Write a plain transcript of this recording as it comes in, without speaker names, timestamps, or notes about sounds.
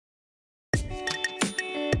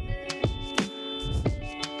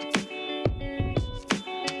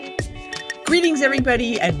Greetings,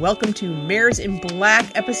 everybody, and welcome to Mares in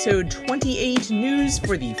Black, episode 28, news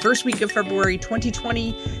for the first week of February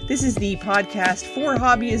 2020. This is the podcast for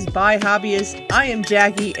hobbyists by hobbyists. I am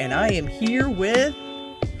Jackie, and I am here with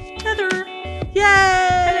Heather.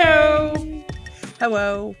 Yay! Hello.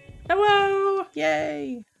 Hello. Hello.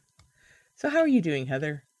 Yay. So how are you doing,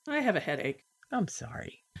 Heather? I have a headache. I'm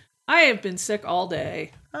sorry. I have been sick all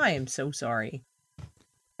day. I am so sorry.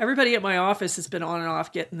 Everybody at my office has been on and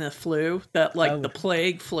off getting the flu, the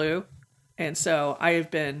plague flu. And so I have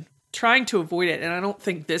been trying to avoid it, and I don't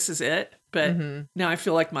think this is it. But now I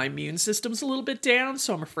feel like my immune system's a little bit down,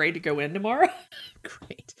 so I'm afraid to go in tomorrow.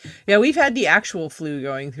 Great. Yeah, we've had the actual flu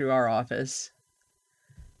going through our office,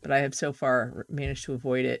 but I have so far managed to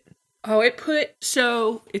avoid it. Oh, it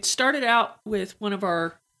started out with one of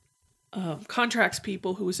our contracts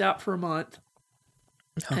people who was out for a month.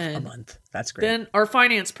 Oh, a month. That's great. Then our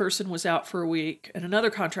finance person was out for a week, and another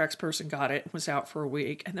contracts person got it and was out for a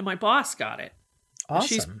week, and then my boss got it. Awesome.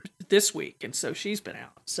 She's this week, and so she's been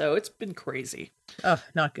out. So it's been crazy. Oh,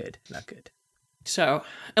 not good. Not good. So,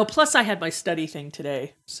 plus I had my study thing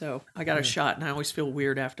today, so I got a shot, and I always feel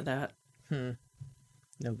weird after that. No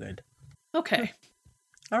good. Okay.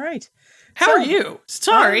 All right. How are you?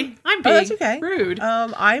 Sorry, I'm being that's okay. rude.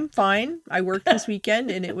 I'm fine. I worked this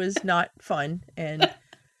weekend, and it was not fun, and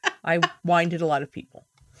I winded a lot of people.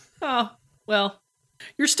 Oh, well,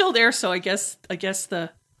 you're still there, so I guess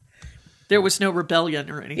there was no rebellion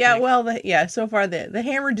or anything. Yeah, well, so far the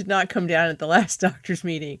hammer did not come down at the last doctor's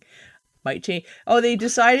meeting. Might change. Oh, they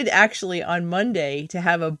decided actually on Monday to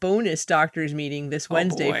have a bonus doctor's meeting this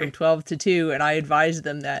Wednesday from 12 to 2, and I advised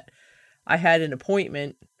them that I had an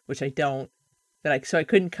appointment, which I don't, so I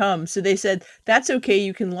couldn't come. So they said, that's okay,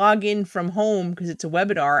 you can log in from home because it's a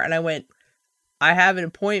webinar. And I went, I have an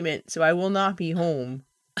appointment, so I will not be home.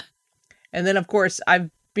 And then, of course,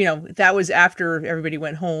 that was after everybody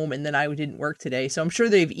went home, and then I didn't work today. So I'm sure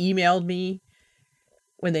they've emailed me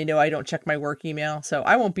when they know I don't check my work email. So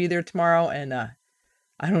I won't be there tomorrow, and I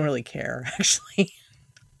don't really care, actually.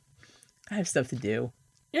 I have stuff to do.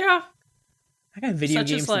 Yeah. I got video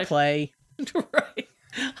games to play. Right.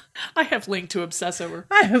 I have Link to obsess over.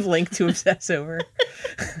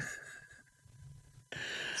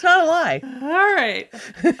 It's not a lie. All right.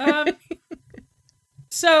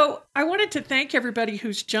 So I wanted to thank everybody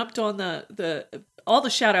who's jumped on all the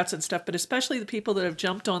shout outs and stuff, but especially the people that have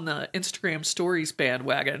jumped on the Instagram stories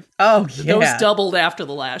bandwagon. Oh, yeah. Those doubled after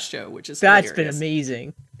the last show, which is That's hilarious. been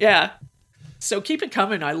amazing. Yeah. So keep it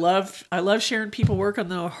coming. I love sharing people work on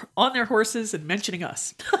their horses and mentioning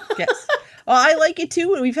us. Yes. Well, I like it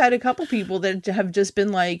too. And we've had a couple people that have just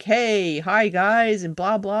been like, "Hey, hi guys," and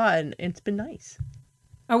blah blah, and it's been nice.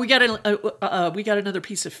 Oh, we got another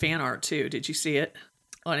piece of fan art too. Did you see it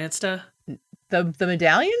on Insta? The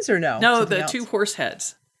medallions or no? No, Something the else? 2 horse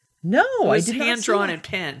heads. No, I did not hand see drawn that. and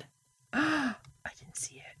penned. I didn't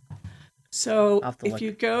see it. So if look.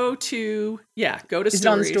 you go to Is stories. it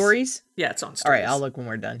on stories? Yeah, it's on stories. All right, I'll look when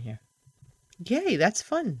we're done here. Yay, that's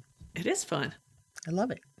fun. It is fun. I love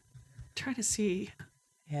it. Trying to see.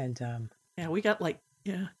 And we got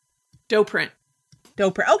dough print.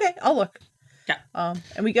 Okay, I'll look. Yeah.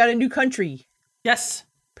 And we got a new country. Yes.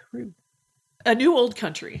 Peru. A new old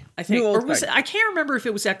country, I think. I can't remember if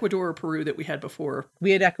it was Ecuador or Peru that we had before.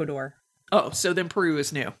 We had Ecuador. Oh, so then Peru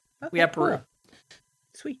is new. Okay, we have Peru. Cool.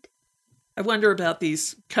 Sweet. I wonder about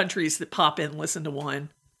these countries that pop in, listen to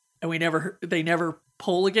one, and they never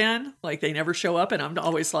poll again. Like they never show up, and I'm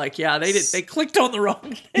always like, yeah, they clicked on the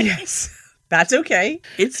wrong thing. Yes. That's okay.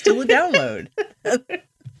 It's still a download.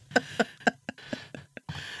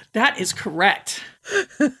 That is correct.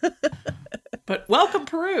 But welcome,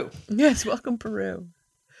 Peru. Yes, welcome, Peru.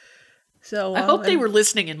 So I hope they were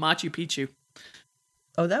listening in Machu Picchu.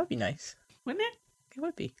 Oh, that would be nice. Wouldn't it? It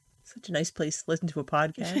would be. Such a nice place to listen to a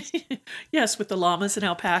podcast. Yes, with the llamas and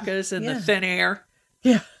alpacas and the thin air.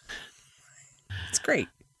 Yeah. It's great.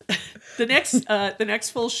 The next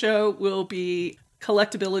full show will be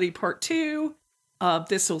Collectability Part 2.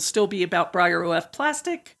 This will still be about Breyer OF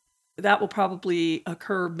plastic. That will probably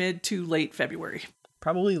occur mid to late February.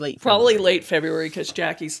 Probably late February because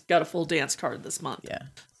Jackie's got a full dance card this month. Yeah.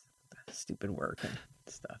 Stupid work and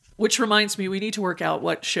stuff. Which reminds me, we need to work out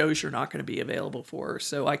what shows you're not going to be available for,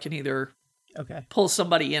 so I can either pull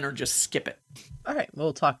somebody in or just skip it. All right.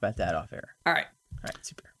 We'll talk about that off air. All right.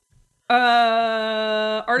 Super.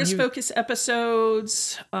 Artist focus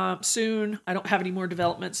episodes soon. I don't have any more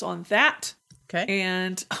developments on that. Okay.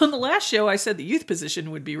 And on the last show, I said the youth position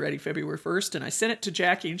would be ready February 1st, and I sent it to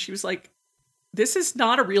Jackie, and she was like, this is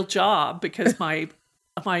not a real job because my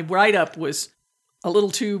write-up was a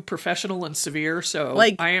little too professional and severe. So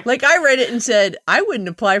I read it and said, I wouldn't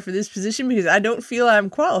apply for this position because I don't feel I'm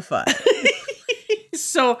qualified.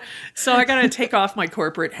 So I got to take off my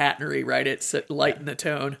corporate hat and rewrite it to lighten the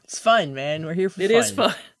tone. It's fun, man. We're here for fun. It is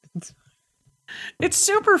fun. It's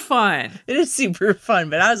super fun. It is super fun.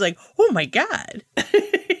 But I was like, oh my God.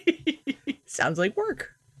 Sounds like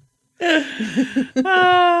work. All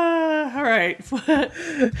right.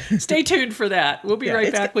 Stay tuned for that. We'll be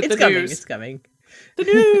right back with the news. It's coming. The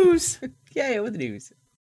news. Yeah, with the news.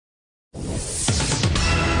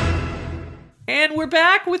 And we're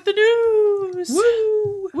back with the news.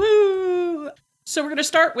 Woo! Woo! So we're going to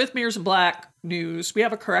start with Mirrors and Black news. We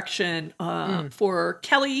have a correction for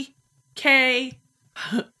Kelly K.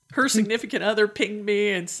 Her significant other pinged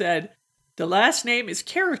me and said, the last name is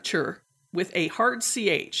Cariture with a hard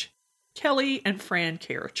CH. Kelly and Fran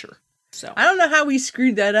Cariture. So I don't know how we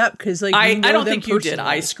screwed that up because I don't think you did.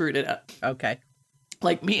 I screwed it up. Okay.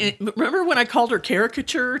 Like me, remember when I called her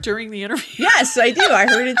caricature during the interview? Yes, I do. I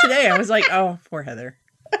heard it today. I was like, oh, poor Heather.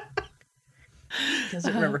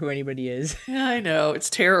 Doesn't remember who anybody is. Yeah, I know. It's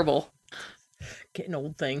terrible. Getting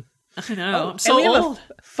old thing. I know. I'm so and we old.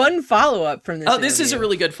 Have a fun follow-up from this interview. This is a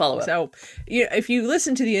really good follow-up. So, if you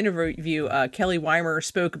listen to the interview, Kelly Weimer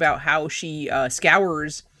spoke about how she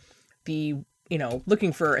scours the,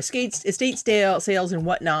 looking for estate sales and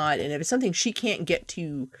whatnot. And if it's something she can't get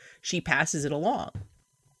to, she passes it along.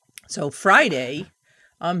 So Friday,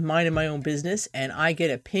 I'm minding my own business and I get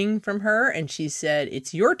a ping from her and she said,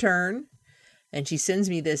 it's your turn. And she sends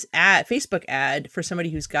me this Facebook ad for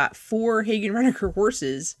somebody who's got 4 Hagen Renaker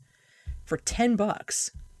horses for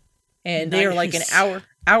 $10. And they are like an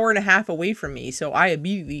hour and a half away from me. So I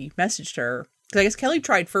immediately messaged her. Because I guess Kelly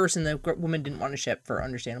tried first and the woman didn't want to ship for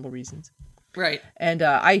understandable reasons. Right. And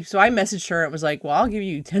I messaged her and was like, well, I'll give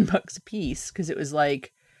you $10 a piece. Because it was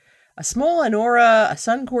like a small Anora, a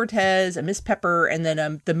Sun Cortez, a Miss Pepper, and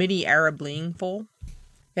then the mini Arab Bling full.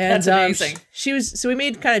 And, that's amazing. So we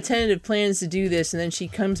made kind of tentative plans to do this, and then she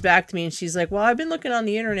comes back to me and she's like, well, I've been looking on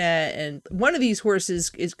the internet, and one of these horses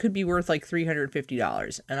could be worth like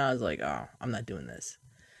 $350. And I was like, oh, I'm not doing this.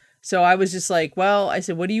 So I was just like, well, I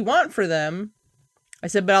said, what do you want for them? I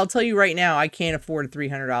said, but I'll tell you right now, I can't afford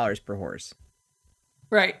 $300 per horse.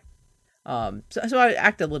 Right. So I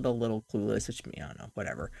act a little clueless, which I don't know,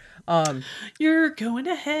 whatever. You're going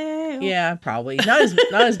to hell. Yeah, probably not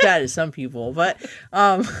as bad as some people, but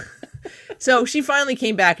so she finally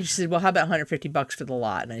came back and she said, well, how about $150 for the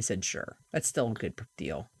lot? And I said, sure, that's still a good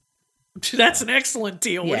deal. That's an excellent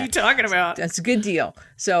deal. Yeah. What are you talking about? That's a good deal.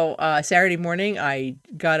 So Saturday morning, I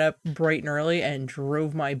got up bright and early and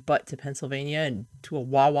drove my butt to Pennsylvania and to a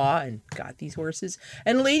Wawa and got these horses.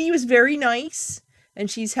 And the lady was very nice. And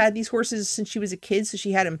she's had these horses since she was a kid, so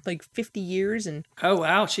she had them like 50 years. And oh,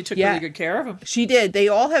 wow. She took really good care of them. She did. They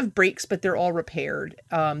all have breaks, but they're all repaired.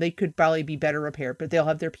 They could probably be better repaired, but they'll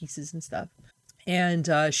have their pieces and stuff. And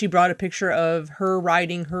she brought a picture of her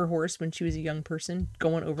riding her horse when she was a young person,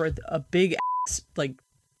 going over a big ass, like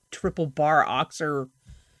triple bar oxer.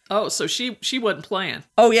 Oh, so she wasn't playing.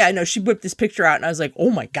 Oh, yeah. No, she whipped this picture out and I was like, oh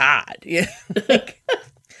my God. Yeah.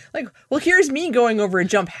 Like, well, here's me going over a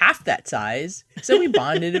jump half that size. So we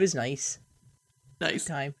bonded. It was nice. Nice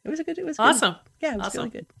time. It was awesome. Good. Yeah, it was really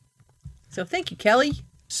good. So thank you, Kelly.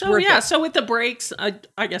 So so with the brakes,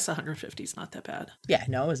 I guess 150 is not that bad. Yeah,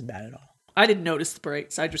 no, it wasn't bad at all. I didn't notice the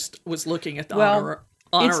brakes. I just was looking at the Honora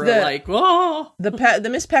like, whoa. The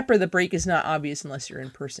Miss Pepper, the brake is not obvious unless you're in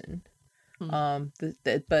person. But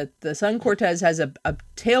the Sun Cortez has a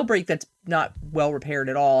tail brake that's not well repaired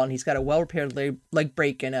at all, and he's got a well repaired leg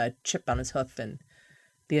brake and a chip on his hoof. And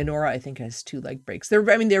the Anora, I think, has 2 leg brakes. They're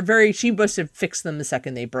very. She must have fixed them the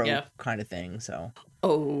second they broke, kind of thing. So.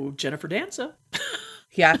 Oh, Jennifer Danza.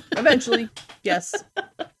 Yeah, eventually, yes.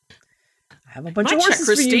 I have a bunch of horses check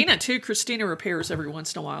Christina too. Christina repairs every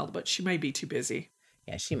once in a while, but she may be too busy.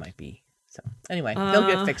 Yeah, she might be. So anyway, they'll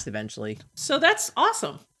get fixed eventually. So that's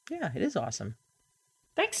awesome. Yeah, it is awesome.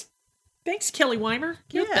 Thanks, Kelly Weimer.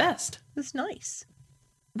 You're the best. That's nice.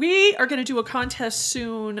 We are going to do a contest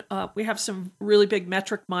soon. We have some really big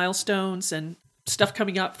metric milestones and stuff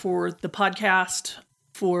coming up for the podcast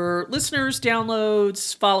for listeners,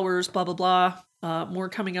 downloads, followers, blah, blah, blah. More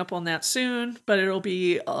coming up on that soon, but it'll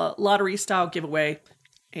be a lottery style giveaway.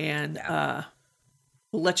 And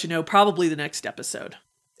we'll let you know probably the next episode.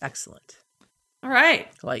 Excellent. All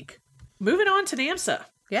right. Moving on to NAMSA.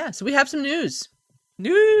 Yeah, so we have some news.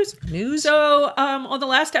 News. So, on the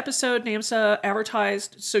last episode, NAMSA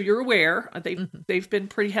advertised, so you're aware, they've been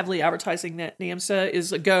pretty heavily advertising that NAMSA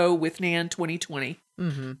is a go with NAN 2020.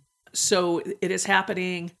 Mm-hmm. So it is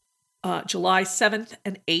happening July 7th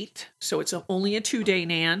and 8th. So it's only a 2-day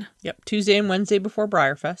Nan. Yep. Tuesday and Wednesday before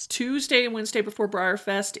Briarfest. Tuesday and Wednesday before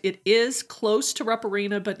Briarfest. It is close to Rupp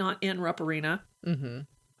Arena, but not in Rupp Arena. Mm-hmm.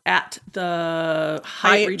 At the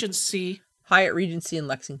Hyatt Regency. Hyatt Regency in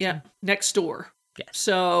Lexington. Yeah, next door. Yes.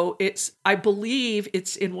 So I believe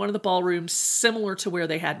it's in one of the ballrooms similar to where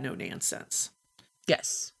they had No Nan since.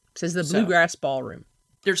 Yes. It says the Bluegrass Ballroom.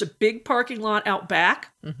 There's a big parking lot out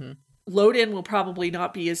back. Mm-hmm. Load in will probably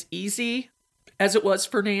not be as easy as it was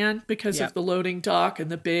for Nan because of the loading dock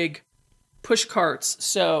and the big push carts.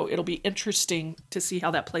 So it'll be interesting to see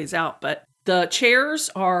how that plays out. But the chairs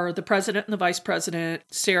are the president and the vice president,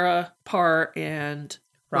 Sarah Parr and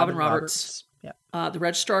Robin Roberts. Yep. The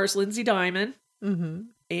registrar is Lindsay Diamond. Mm-hmm.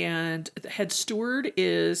 And the head steward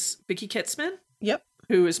is Vicki Kitzman. Yep.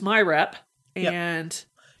 Who is my rep. And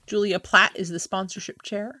Julia Platt is the sponsorship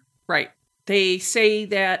chair. Right. They say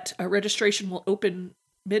that registration will open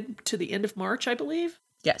mid to the end of March, I believe.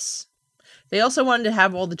 Yes. They also wanted to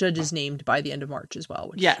have all the judges named by the end of March as well.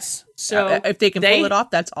 Which, yes. So if they can pull it off,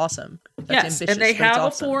 that's awesome. That's ambitious, and they have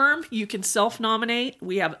a form. You can self-nominate.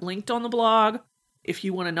 We have it linked on the blog if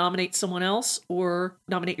you want to nominate someone else or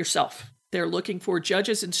nominate yourself. They're looking for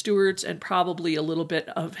judges and stewards and probably a little bit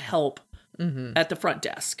of help at the front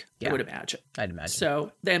desk, I would imagine. I'd imagine.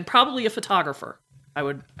 So then probably a photographer, I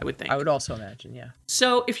would think. I would also imagine, yeah.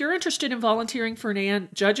 So if you're interested in volunteering for Nan,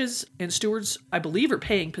 judges and stewards, I believe, are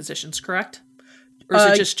paying positions, correct? Or is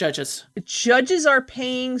it just judges? Judges are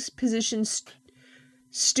paying positions.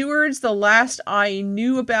 Stewards, the last I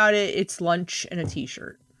knew about it, it's lunch and a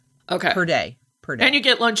t-shirt. Okay. Per day. And you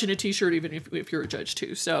get lunch and a t-shirt even if you're a judge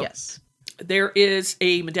too. So yes. There is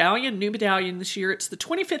a new medallion this year. It's the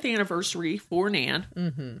 25th anniversary for Nan.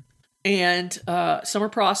 Mm-hmm. And Summer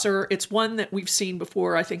Prosser, it's one that we've seen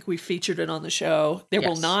before. I think we've featured it on the show. It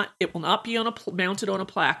will not be mounted on a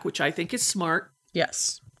plaque, which I think is smart.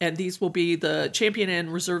 Yes. And these will be the champion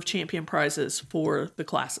and reserve champion prizes for the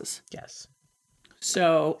classes. Yes.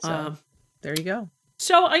 So there you go.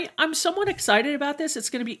 So I'm somewhat excited about this. It's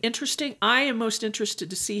going to be interesting. I am most interested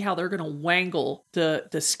to see how they're going to wangle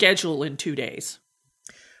the schedule in 2 days.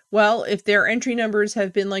 Well, if their entry numbers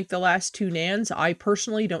have been like the last two Nans, I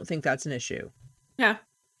personally don't think that's an issue. Yeah.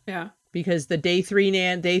 Yeah. Because the day three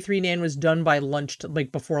Nan was done by lunch,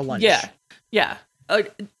 before lunch. Yeah. Yeah.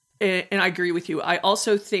 And I agree with you. I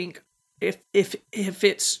also think if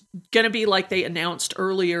it's going to be like they announced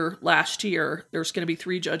earlier last year, there's going to be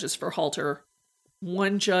 3 judges for halter,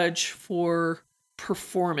 1 judge for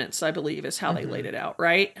performance, I believe is how they laid it out,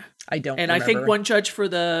 right? I don't remember. I think 1 judge for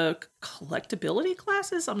the collectability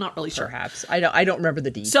classes. I'm not really sure. Perhaps. I don't remember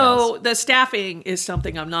the details. So the staffing is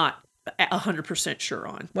something I'm not 100% sure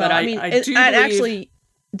on. Well, but I do believe... actually,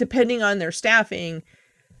 depending on their staffing,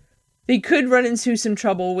 they could run into some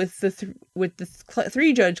trouble with the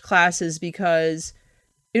 3 judge classes because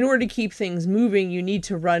in order to keep things moving, you need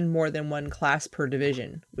to run more than 1 class per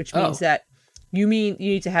division, which means that you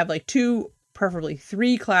need to have 2, preferably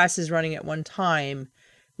 3 classes running at one time,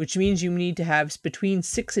 which means you need to have between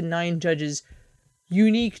 6 and 9 judges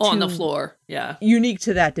unique on the floor. Yeah. Unique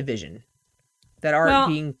to that division that aren't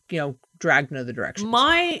being, dragged in other directions.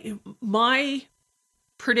 My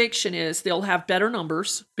prediction is they'll have better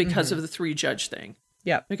numbers because of the 3 judge thing.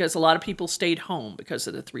 Yeah. Because a lot of people stayed home because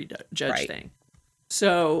of the 3 judge thing.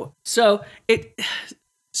 So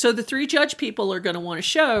the 3 judge people are going to want to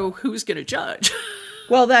show who's going to judge.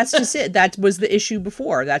 Well, that's just it. That was the issue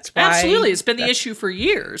before. That's why. Absolutely. It's been the issue for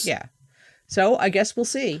years. Yeah. So I guess we'll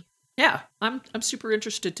see. Yeah. I'm super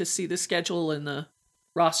interested to see the schedule and the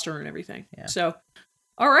roster and everything. Yeah. So,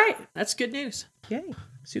 all right. That's good news. Yay.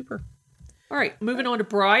 Super. All right. Moving on to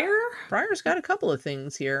Briar. Briar's got a couple of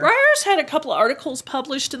things here. Briar's had a couple of articles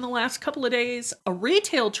published in the last couple of days. A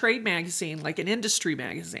retail trade magazine, like an industry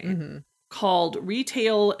magazine, called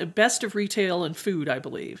Best of Retail and Food, I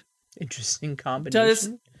believe. Interesting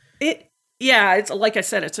combination. It's like I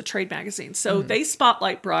said, it's a trade magazine. So they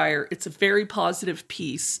spotlight Briar. It's a very positive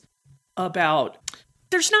piece about,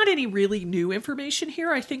 there's not any really new information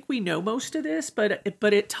here. I think we know most of this, but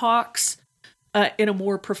it talks in a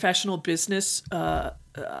more professional business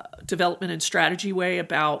development and strategy way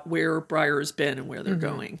about where Briar has been and where they're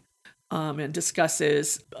going. And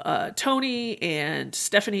discusses Tony and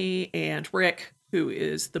Stephanie and Rick, who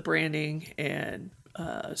is the branding and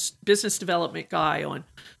business development guy,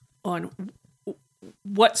 on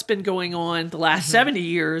what's been going on the last 70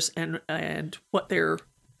 years and what they're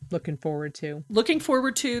looking forward to.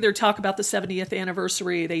 They talk about the 70th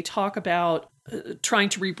anniversary. They talk about trying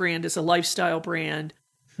to rebrand as a lifestyle brand.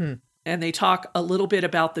 And they talk a little bit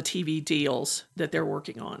about the TV deals that they're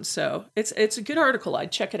working on. So it's a good article.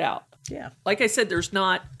 I'd check it out. Yeah. Like I said, there's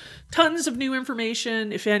not tons of new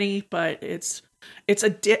information, if any, but it's a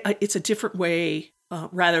different way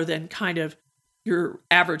rather than kind of your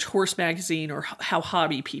average horse magazine or how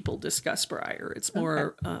hobby people discuss Breyer. It's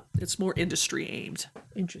more industry aimed.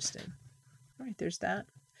 Interesting. All right, there's that.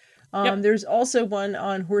 Yep. There's also one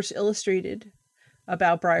on Horse Illustrated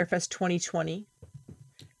about BreyerFest 2020.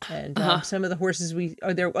 And some of the horses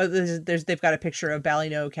they've got a picture of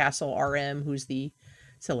Ballynoe Castle RM, who's the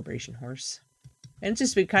celebration horse. And it's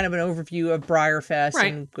just been kind of an overview of BreyerFest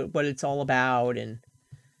and what it's all about. And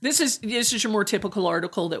this is your more typical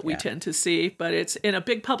article that we tend to see, but it's in a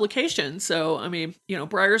big publication. So, I mean,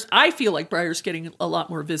 I feel like Breyer's getting a lot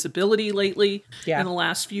more visibility lately in the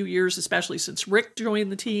last few years, especially since Rick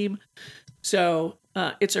joined the team. So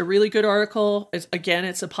it's a really good article. It's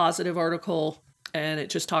a positive article, and it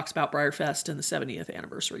just talks about BreyerFest and the 70th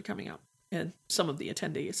anniversary coming up and some of the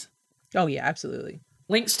attendees. Oh, yeah, absolutely.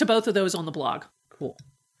 Links to both of those on the blog. Cool.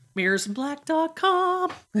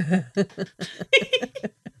 mirrorsandblack.com.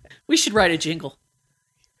 We should write a jingle.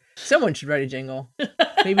 Someone should write a jingle.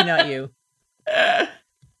 Maybe not you. All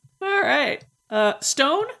right.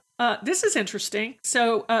 Stone, this is interesting.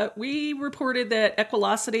 So we reported that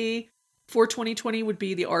Equilocity for 2020 would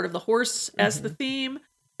be the art of the horse as the theme.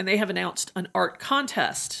 And they have announced an art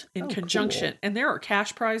contest in conjunction. Cool. And there are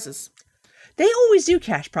cash prizes. They always do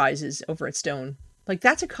cash prizes over at Stone. Like,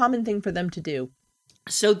 that's a common thing for them to do.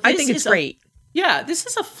 So I think it's great. This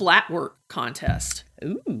is a flat work contest.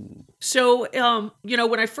 Ooh. So,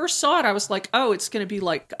 when I first saw it, I was like, oh, it's going to be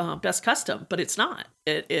like Best Custom, but it's not.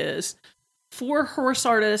 It is 4 horse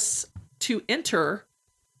artists to enter,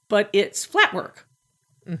 but it's flat work.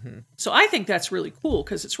 Mm-hmm. So I think that's really cool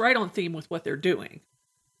because it's right on theme with what they're doing.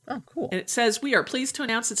 Oh, cool. And it says, we are pleased to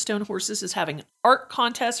announce that Stone Horses is having an art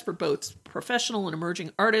contest for both professional and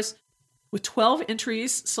emerging artists with 12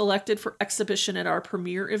 entries selected for exhibition at our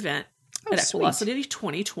premiere event at Equilocity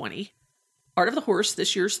 2020. Art of the Horse,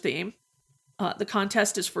 this year's theme. The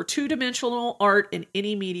contest is for 2-dimensional art in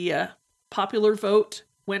any media. Popular vote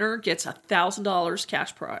winner gets $1,000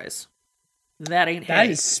 cash prize. That ain't that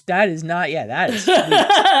hay. That is not, that is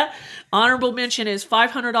sweet. Honorable mention is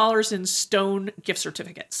 $500 in Stone gift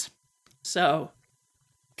certificates. So,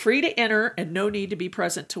 free to enter and no need to be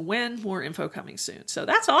present to win. More info coming soon. So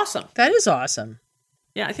that's awesome. That is awesome.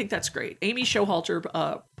 Yeah, I think that's great. Amy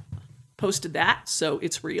Showhalter posted that, so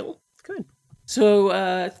it's real. Good.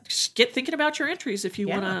 So get thinking about your entries if you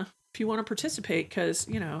wanna participate, because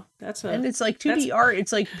that's and it's like 2D art.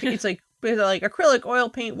 It's like acrylic, oil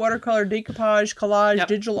paint, watercolor, decoupage, collage,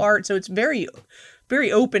 digital art. So it's very,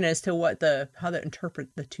 very open as to how to interpret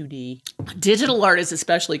the 2D. Digital art is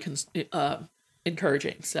especially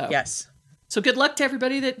encouraging. So yes. So good luck to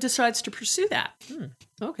everybody that decides to pursue that.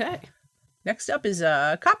 Okay. Next up is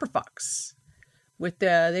Copper Fox. With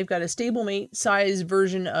they've got a stablemate size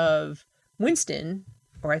version of Winston,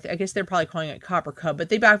 or I guess they're probably calling it Copper Cub, but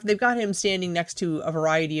they've got him standing next to a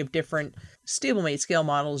variety of different stablemate scale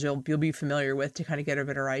models you'll be familiar with to kind of get a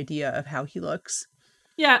better idea of how he looks.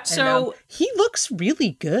 Yeah, so he looks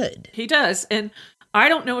really good. He does, and I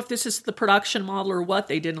don't know if this is the production model or what.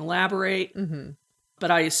 They didn't elaborate,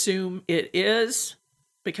 but I assume it is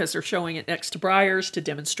because they're showing it next to Breyer's to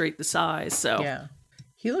demonstrate the size. So yeah.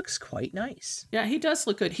 He looks quite nice. Yeah, he does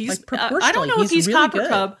look good. He's proportionally, I don't know if he's really Copper good.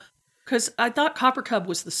 Cub, because I thought Copper Cub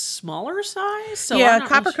was the smaller size. So yeah,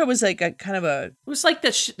 Copper Cub was like a kind of a... It was like the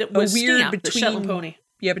weird Stamp, between... the Shetland pony.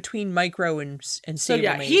 Yeah, between micro and stablemate. So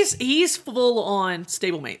yeah, he's full on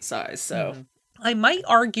stablemate size. So I might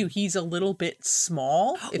argue he's a little bit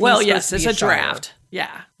small. Well, yes, as a draft.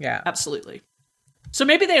 Yeah, absolutely. So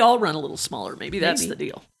maybe they all run a little smaller. Maybe that's the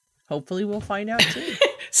deal. Hopefully, we'll find out too.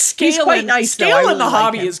 He's quite nice. Scale in the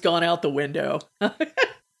hobby has gone out the window.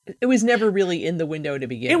 It was never really in the window to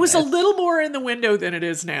begin with. It was a little more in the window than it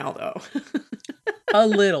is now, though. A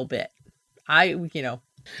little bit.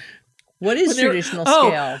 What is traditional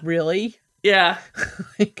scale, really? Yeah.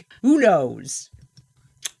 Who knows?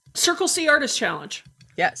 Circle C Artist Challenge.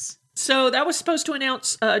 Yes. So that was supposed to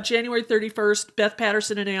announce January 31st. Beth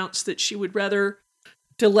Patterson announced that she would rather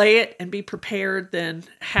delay it and be prepared than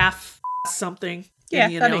half something in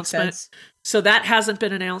the announcement. Makes sense. So that hasn't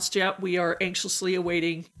been announced yet. We are anxiously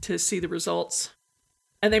awaiting to see the results.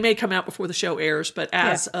 And they may come out before the show airs, but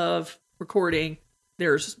as of recording,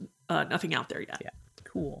 there's nothing out there yet. Yeah,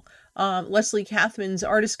 cool. Leslie Kathman's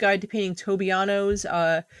Artist Guide to Painting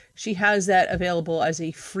Tobianos. She has that available as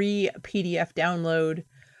a free PDF download.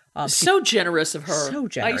 So generous of her. So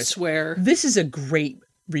generous. I swear. This is a great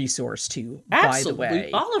resource too, Absolutely. by the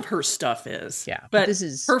way. All of her stuff is. Yeah. But this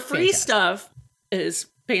is her free fantastic stuff is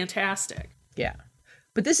fantastic. Yeah.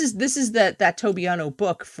 But this is that Tobiano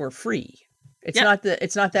book for free. It's not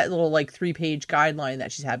that little like 3-page guideline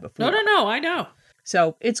that she's had before. No, I know.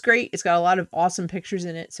 So it's great. It's got a lot of awesome pictures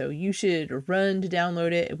in it. So you should run to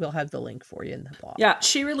download it. We'll have the link for you in the blog. Yeah,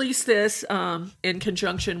 she released this in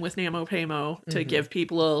conjunction with NaMoPaMo to give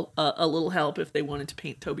people a little help if they wanted to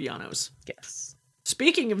paint Tobianos. Yes.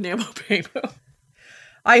 Speaking of NaMoPaMo,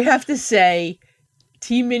 I have to say,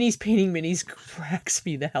 Team Minis Painting Minis cracks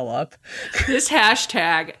me the hell up. This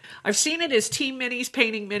hashtag, I've seen it as Team Minis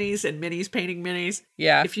Painting Minis and Minis Painting Minis.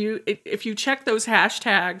 Yeah. If you check those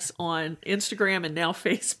hashtags on Instagram and now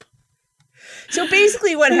Facebook. So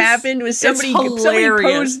basically what happened was somebody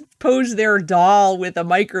posed their doll with a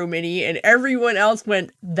micro mini and everyone else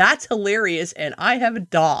went, "That's hilarious, and I have a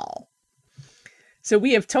doll." So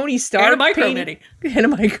we have Tony Stark and a micro mini. And a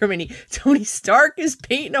micro mini. Tony Stark is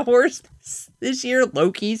painting a horse this year.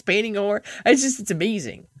 Loki's painting a horse. It's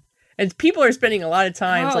amazing. And people are spending a lot of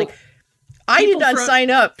time. I did not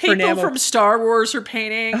sign up for People from Star Wars are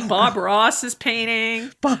painting. Oh, Bob Ross is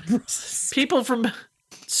painting. Bob Ross. People from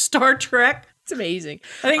Star Trek. It's amazing.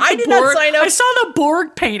 I did not sign up. I saw the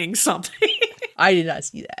Borg painting something. I did not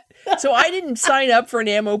see that. So I didn't sign up for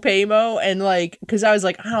NaMoPaMo and because I was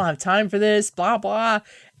like, I don't have time for this, blah, blah.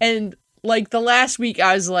 And the last week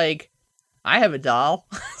I was like, I have a doll.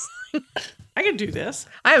 I can do this.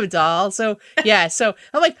 I have a doll. So yeah. So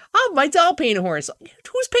I'm like, oh, my doll paint a horse.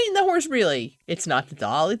 Who's painting the horse really? It's not the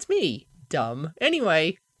doll. It's me. Dumb.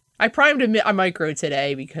 Anyway, I primed a micro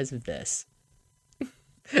today because of this.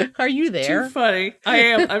 Are you there? Too funny. I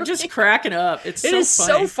am. I'm just cracking up. It is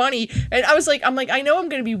so funny. And I was like, I know I'm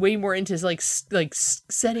going to be way more into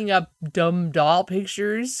setting up dumb doll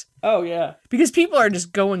pictures. Oh yeah, because people are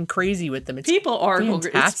just going crazy with them. People are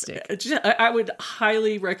fantastic. I would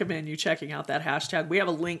highly recommend you checking out that hashtag. We have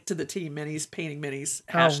a link to the Team Minis Painting Minis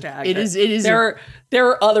hashtag. It is. There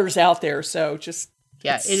are others out there. So just.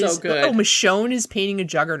 Yeah, it is so good. Oh, Michonne is painting a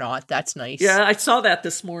juggernaut. That's nice. Yeah, I saw that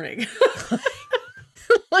this morning.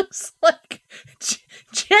 Looks like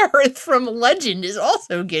Jareth from Legend is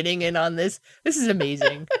also getting in on this. This is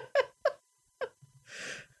amazing.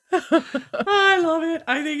 I love it.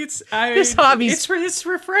 I think it's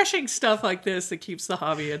refreshing stuff like this that keeps the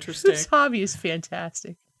hobby interesting. This hobby is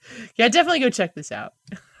fantastic. Yeah, definitely go check this out.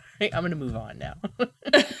 I'm going to move on now.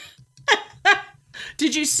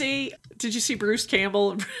 Did you see Bruce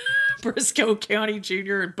Campbell and Briscoe County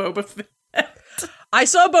Jr. and Boba Fett? I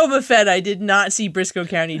saw Boba Fett. I did not see Briscoe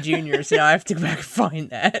County Jr., so now I have to go back and find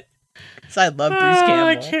that. Because I love Bruce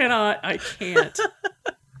Campbell. I can't.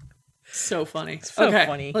 So funny. So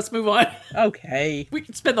funny. Let's move on. Okay. We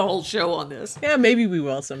can spend the whole show on this. Yeah, maybe we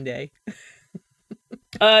will someday.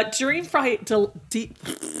 Dreamflight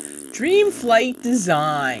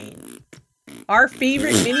Design. Our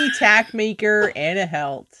favorite mini tack maker, Anna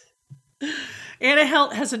Helt. Anna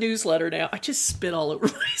Helt has a newsletter now. I just spit all over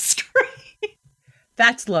my screen.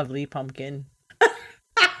 That's lovely, Pumpkin.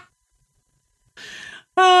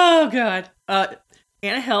 Oh, God.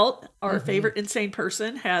 Anna Helt, our favorite insane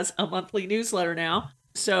person, has a monthly newsletter now.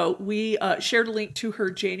 So we shared a link to her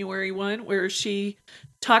January one where she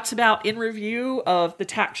talks about in review of the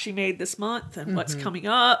tack she made this month and what's coming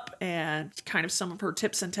up and kind of some of her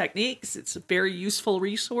tips and techniques. It's a very useful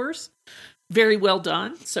resource. Very well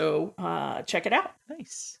done. So check it out.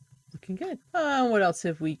 Nice. Looking good. What else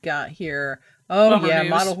have we got here? Oh, bummer yeah, news.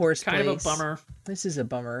 Model Horse Kind Place. of a bummer. This is a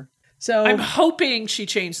bummer. So I'm hoping she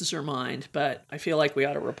changes her mind, but I feel like we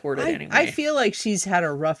ought to report it anyway. I feel like she's had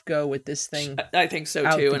a rough go with this thing. I think so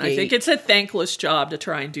too, and I think it's a thankless job to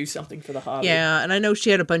try and do something for the hobby. Yeah, and I know she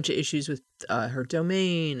had a bunch of issues with her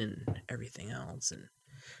domain and everything else, and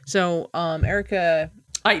so Erica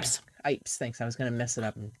Ipes, thanks. I was going to mess it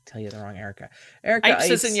up and tell you the wrong Erica.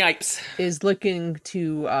 Ipes is looking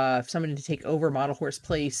to somebody to take over Model Horse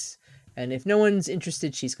Place. And if no one's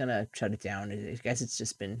interested, she's going to shut it down. I guess it's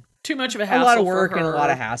just been too much of a hassle. A lot of work and a lot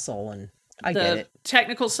of hassle. And I get it.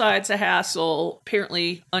 Technical side's a hassle.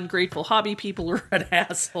 Apparently, ungrateful hobby people are a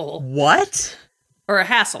hassle. What? Or a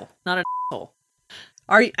hassle, not an asshole.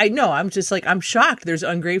 I'm just like, I'm shocked. There's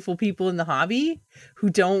ungrateful people in the hobby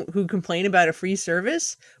who complain about a free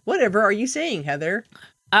service. Whatever are you saying, Heather?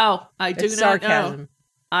 Oh, I do not sarcasm. know.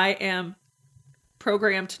 I am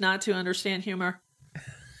programmed not to understand humor.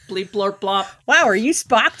 Bleep, blurp, blop. Wow, are you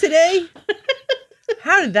Spock today?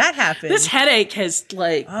 How did that happen? This headache has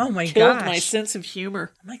killed my sense of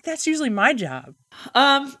humor. I'm like, that's usually my job.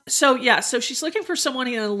 So she's looking for someone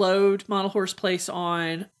to load Model Horse Place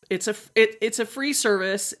on. It's a free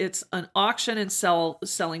service. It's an auction and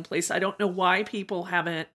selling place. I don't know why people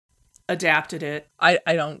haven't adapted it. I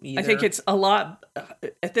don't either. I think it's a lot,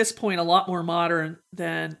 at this point, a lot more modern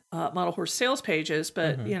than Model Horse sales pages,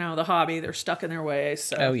 but, the hobby, they're stuck in their ways.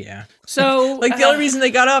 So. Oh, yeah. So, like, the only reason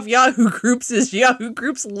they got off Yahoo Groups is Yahoo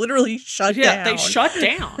Groups literally shut down. Yeah, they shut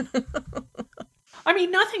down. I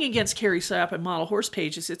mean, nothing against Carrie Sapp and Model Horse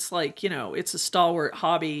pages. It's like, it's a stalwart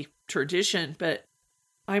hobby tradition, but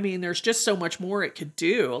I mean, there's just so much more it could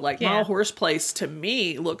do. Like Model Horse Place, to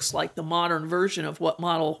me, looks like the modern version of what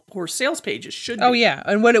Model Horse sales pages should be. Oh, yeah.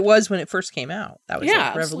 And what it was when it first came out. That was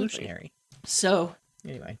revolutionary. So,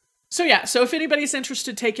 anyway. So if anybody's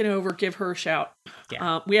interested in taking over, give her a shout.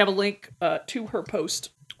 Yeah. We have a link to her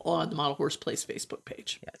post on the Model Horse Place Facebook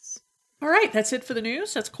page. Yes. All right. That's it for the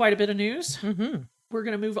news. That's quite a bit of news. Mm-hmm. We're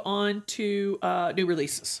going to move on to new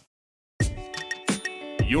releases.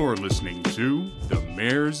 You're listening to the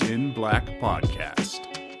Mares in Black podcast.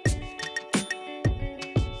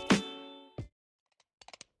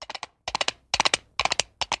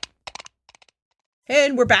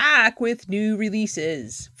 And we're back with new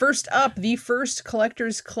releases. First up, the first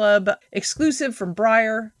Collectors Club exclusive from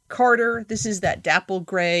Breyer, Carter. This is that dapple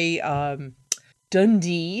gray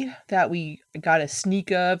Dundee that we got a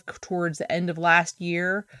sneak of towards the end of last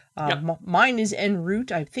year. Mine is en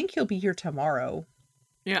route. I think he'll be here tomorrow.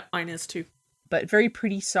 Yeah, mine is too. But very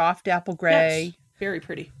pretty, soft apple gray. Yes, very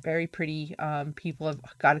pretty. Very pretty. People have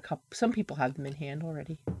got a couple. Some people have them in hand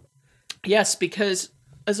already. Yes, because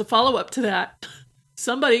as a follow-up to that,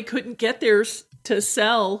 somebody couldn't get theirs to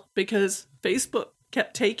sell because Facebook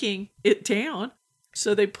kept taking it down.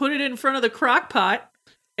 So they put it in front of the crock pot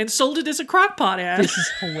and sold it as a crock pot ad. This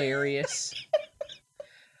is hilarious.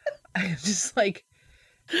 I'm just like...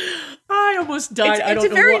 I almost died. It's a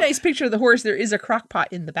very nice picture of the horse. There is a crock pot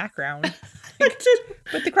in the background.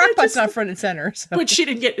 But the crock pot's not front and center. So. But she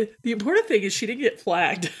didn't get... The important thing is she didn't get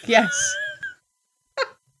flagged. Yes.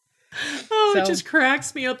 It just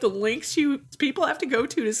cracks me up. The links people have to go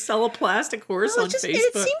to sell a plastic horse on Facebook.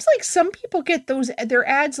 It seems like some people get their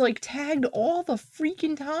ads like tagged all the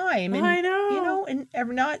freaking time. And, I know. And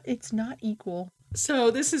it's not equal. So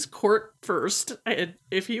this is Court First. And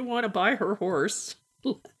if you want to buy her horse...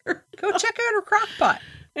 Go check out her crock pot.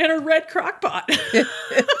 And her red crock pot.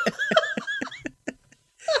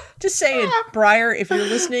 Just saying, Breyer, if you're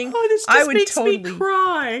listening, this just makes me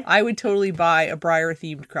cry. I would totally buy a Breyer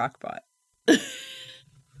themed crock pot.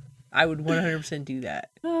 I would 100% do that.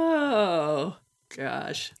 Oh,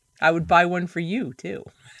 gosh. I would buy one for you, too.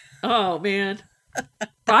 Oh, man.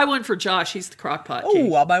 Buy one for Josh. He's the crock pot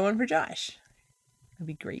king. Oh, I'll buy one for Josh. That'd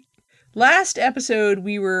be great. Last episode,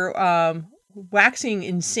 we were waxing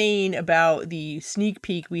insane about the sneak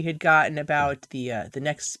peek we had gotten about the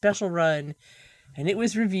next special run, and it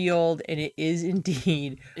was revealed, and it is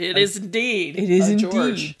indeed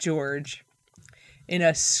George in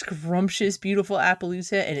a scrumptious, beautiful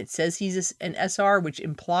Appaloosa, and it says he's an SR, which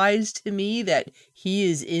implies to me that he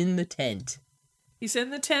is in the tent. He's in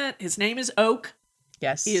the tent. His name is Oak.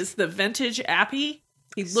 Yes. He is the vintage Appy.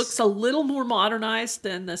 He looks a little more modernized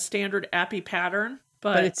than the standard Appy pattern.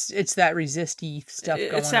 But it's that resisty stuff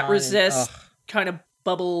going on. It's that resist kind of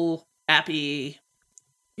bubble Appy,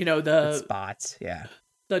 the spots, yeah.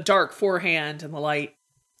 The dark forehand and the light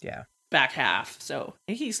back half. So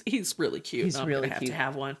he's really cute. He's really cute. To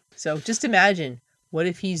have one. So just imagine, what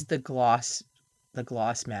if he's the gloss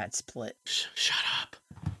matte split? Shut up.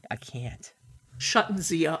 I can't. Shutting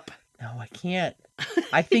Z up. No, I can't.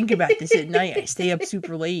 I think about this at night. I stay up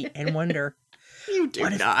super late and wonder. You do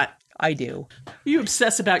not. I do. You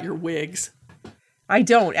obsess about your wigs. I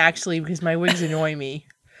don't, actually, because my wigs annoy me.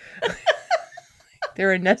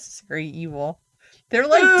 They're a necessary evil. They're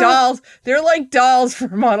like dolls. They're like dolls for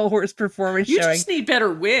Model Horse Performance You showing. Just need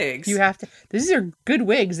better wigs. You have to. These are good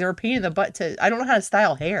wigs. They're a pain in the butt to... I don't know how to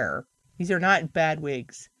style hair. These are not bad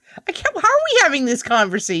wigs. I can't... How are we having this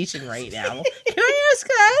conversation right now? Can I ask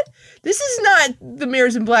that? This is not the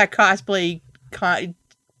Mares in Black cosplay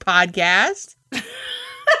podcast. And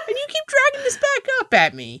you keep dragging this back up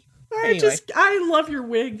at me. I love your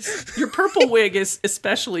wigs. Your purple wig is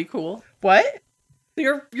especially cool. What?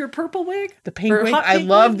 Your purple wig? The pink wig? I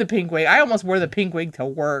love the pink wig. I almost wore the pink wig to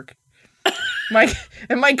work. My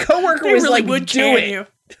coworker was really like, do it.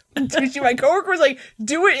 My coworker was like,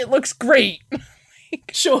 do it. It looks great.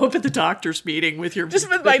 Show up at the doctor's meeting with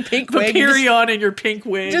my pink wig. Vaporeon and your pink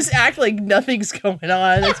wig. Just act like nothing's going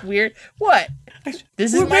on. That's weird. What?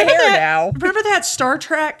 This is my hair now. Remember that Star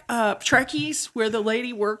Trek Trekkies where the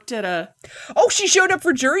lady worked at a... Oh, she showed up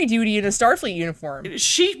for jury duty in a Starfleet uniform.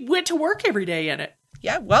 She went to work every day in it.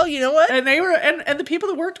 Yeah. Well, you know what? And they were, and the people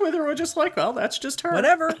that worked with her were just like, well, that's just her.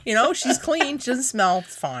 Whatever. You know, she's clean. She doesn't smell.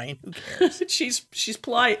 It's fine. Who cares? she's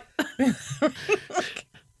polite.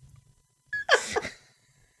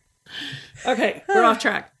 Okay, we're off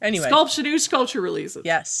track. Anyway. New sculpture releases.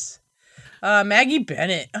 Yes. Maggie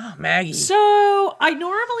Bennett. Oh, Maggie. So I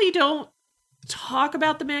normally don't talk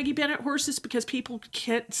about the Maggie Bennett horses because people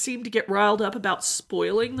can't seem to get riled up about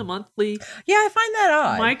spoiling the monthly. Yeah, I find that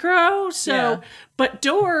odd. Micro. So, but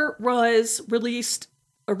Door was released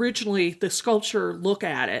originally. The sculpture look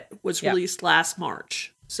at it was released last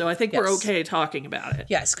March. So I think we're okay talking about it.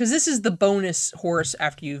 Yes, because this is the bonus horse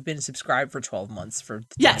after you've been subscribed for 12 months for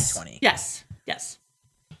 2020. Yes.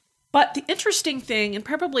 But the interesting thing, and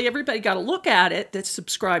probably everybody got a look at it that's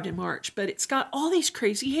subscribed in March, but it's got all these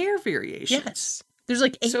crazy hair variations. Yes. There's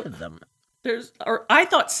like 8 of them. I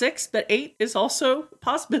thought 6, but 8 is also a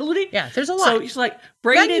possibility. Yeah, there's a lot. So he's like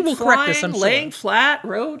braided, flying, us, laying flat,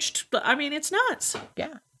 roached. But I mean, it's nuts.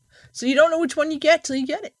 Yeah. So you don't know which one you get till you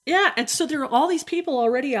get it. Yeah, and so there are all these people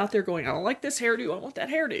already out there going, I don't like this hairdo, I want that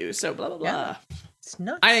hairdo, so blah, blah, blah. Yeah. It's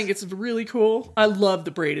nuts. I think it's really cool. I love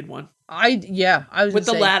the braided one. I was with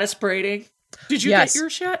the lattice braiding. Did you get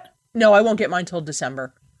yours yet? No, I won't get mine till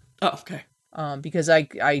December. Oh, okay. Because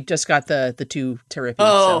I just got the 2 Terrifics.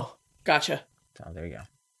 Oh, gotcha. So there you go.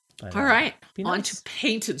 But, all right. Nice. On to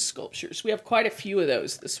painted sculptures. We have quite a few of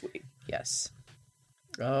those this week. Yes.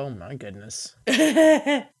 Oh my goodness.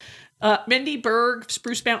 Mindy Berg,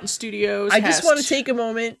 Spruce Mountain Studios. I just want to take a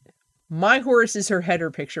moment. My horse is her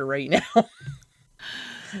header picture right now.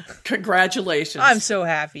 Congratulations. I'm so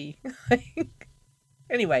happy.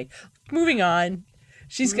 Anyway, moving on.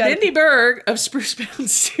 She's got Mindy Berg of Spruce Mountain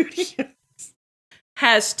Studios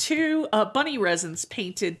has 2 bunny resins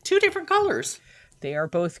painted 2 different colors. They are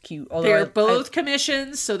both cute. They're both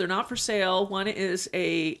commissions, so they're not for sale. One is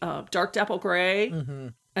a dark dapple gray,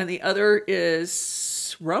 and the other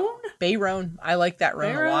is roan? Bay roan. I like that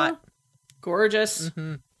roan a lot. Gorgeous.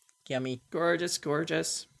 Mm-hmm. Yummy.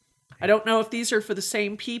 Gorgeous. I don't know if these are for the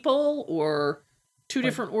same people or 2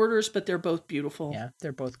 different orders, but they're both beautiful. Yeah,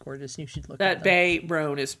 they're both gorgeous. You should look at them. That bay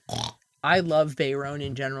roan is... I love bay roan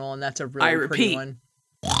in general, and that's a really pretty one.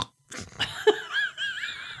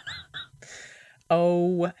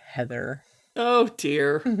 Oh, Heather. Oh,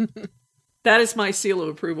 dear. That is my seal of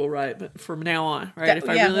approval, right? But from now on, right? If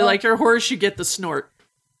I really like your horse, you get the snort.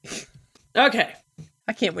 Okay.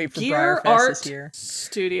 I can't wait for Gear Briarfest Art this year.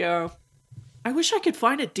 Studio. I wish I could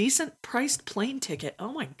find a decent priced plane ticket.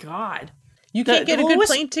 Oh my God. You can't get a good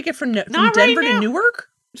plane ticket from Denver to Newark?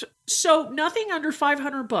 So nothing under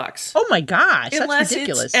 $500. Oh my gosh, unless that's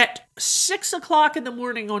ridiculous. It's at 6 o'clock in the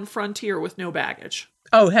morning on Frontier with no baggage.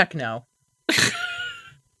 Oh heck no.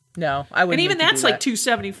 No, I wouldn't. And even that's like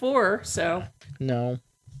 $274. So no.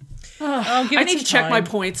 I need to check my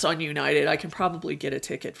points on United. I can probably get a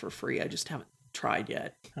ticket for free. I just haven't tried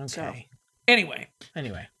yet. Okay. So, anyway,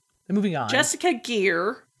 moving on. Jessica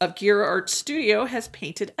Gear of Gear Art Studio has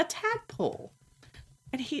painted a tadpole,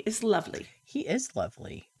 and he is lovely. He is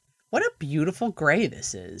lovely. What a beautiful gray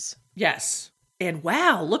this is. Yes, and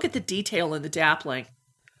wow, look at the detail in the dappling.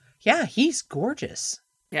 Yeah, he's gorgeous.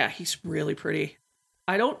 Yeah, he's really pretty.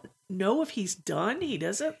 I don't know if he's done. He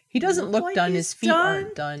doesn't look like done. His feet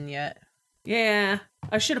aren't done yet. Yeah.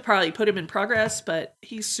 I should have probably put him in progress, but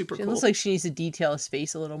he's super cool. It looks like she needs to detail his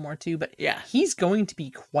face a little more too, but yeah, he's going to be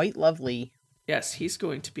quite lovely. Yes, he's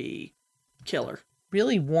going to be killer.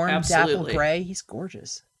 Really warm dapple gray. He's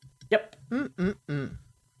gorgeous. Yep.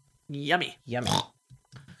 Yummy. Yummy.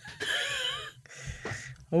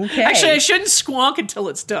 Okay. Actually, I shouldn't squonk until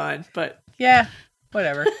it's done, but... Yeah,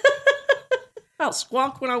 whatever. I'll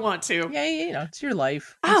squonk when I want to. Yeah, you know, it's your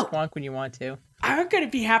life. You squonk when you want to. I'm going to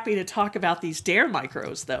be happy to talk about these Dare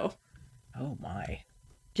micros, though. Oh, my.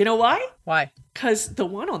 You know why? Why? Because the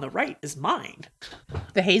one on the right is mine.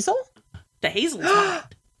 The Hazel? The Hazel's mine.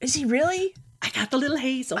 Is he really? I got the little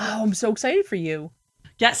Hazel. Oh, I'm so excited for you.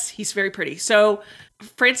 Yes, he's very pretty. So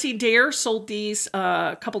Francine Dare sold these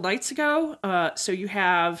a couple nights ago. So you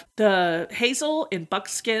have the Hazel in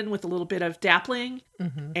buckskin with a little bit of dappling.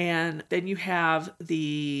 Mm-hmm. And then you have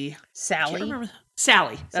the... Sally.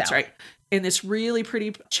 Sally, that's right. In this really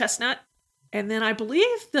pretty chestnut. And then I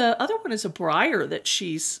believe the other one is a Briar that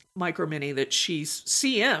she's micro mini that she's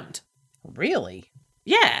CM'd. Really?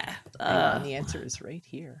 Yeah. And the answer is right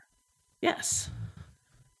here. Yes.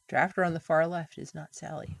 Drafter on the far left is not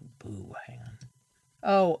Sally. Boo, hang on.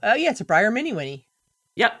 Oh, yeah, it's a Briar Mini Winnie.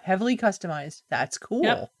 Yep. Heavily customized. That's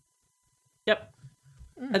cool. Yep.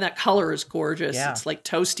 And that color is gorgeous. Yeah. It's like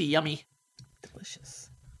toasty, yummy. Delicious.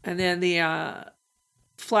 And then the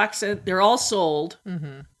flaxen, they're all sold.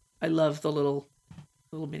 Mm-hmm. I love the little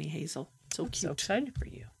Little mini Hazel. So I'm cute. so excited for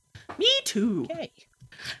you. Me too. Okay.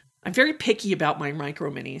 I'm very picky about my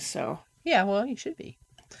micro minis, so. Yeah, well, you should be.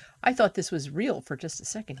 I thought this was real for just a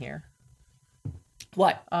second here.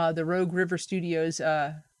 What? The Rogue River Studios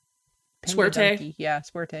Suerte? Donkey. Yeah,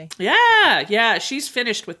 Suerte. Yeah, she's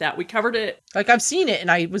finished with that. We covered it. Like, I've seen it,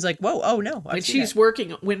 and I was like, whoa, oh no. When she's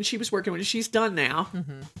done now.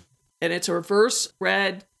 Mm-hmm. And it's a reverse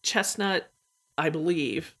red chestnut, I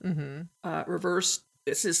believe. Mm-hmm. Reverse,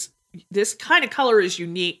 this kind of color is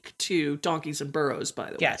unique to Donkeys and Burros, by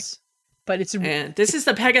the way. Yes. But and this is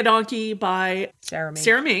the Pega Donkey by Sarah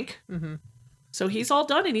Mink. Mm-hmm. So he's all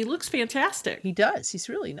done, and he looks fantastic. He does. He's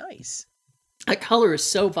really nice. That color is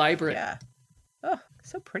so vibrant. Yeah. Oh,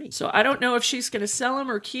 so pretty. So I don't know if she's going to sell him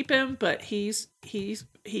or keep him, but he's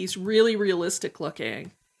really realistic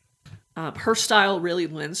looking. Her style really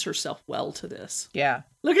lends herself well to this. Yeah.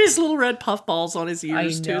 Look at his little red puff balls on his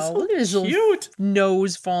ears, too. So look at his little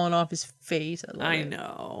nose falling off his face. I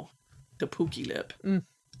know. The pooky lip. Mm.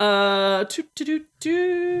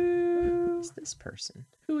 Who's this person?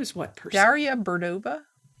 Who is what person? Daria Berdova?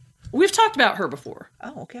 We've talked about her before.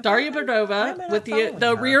 Oh, okay. Daria Berdova with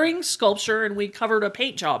the rearing sculpture, and we covered a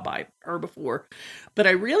paint job by her before. But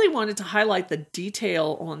I really wanted to highlight the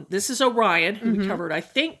detail on this is Orion, who we covered, I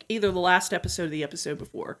think, either the last episode or the episode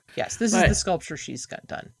before. Yes, this is the sculpture she's got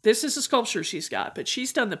done. This is the sculpture she's got, but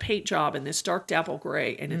she's done the paint job in this dark dapple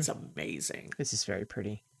gray, and it's amazing. This is very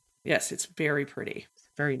pretty. Yes, it's very pretty. It's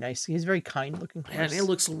very nice. He's very kind looking horse. And it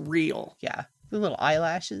looks real. Yeah. The little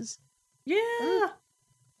eyelashes. Yeah.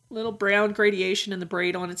 Little brown gradation in the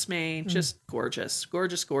braid on its mane. Just gorgeous.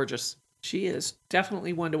 Gorgeous, gorgeous. She is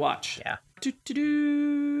definitely one to watch. Yeah.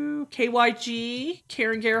 KYG,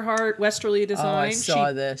 Karen Gerhardt, Westerly Design. Oh, I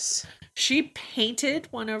saw this. She painted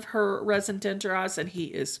one of her resin dendras, and he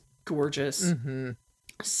is gorgeous. Mm-hmm.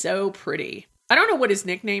 So pretty. I don't know what his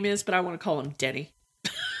nickname is, but I want to call him Denny.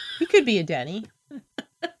 He could be a Denny.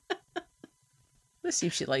 Let's see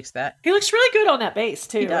if she likes that. He looks really good on that bass,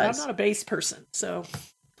 too. He does. I'm not a bass person, so...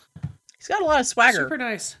 He's got a lot of swagger. Super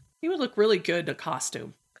nice. He would look really good in a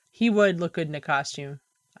costume. He would look good in a costume.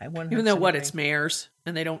 Even though it's mares,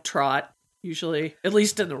 and they don't trot, usually. At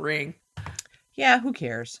least in the ring. Yeah, who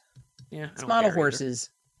cares? Yeah, it's model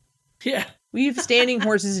horses. Either. Yeah. We have standing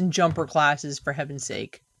horses and jumper classes, for heaven's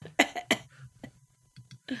sake.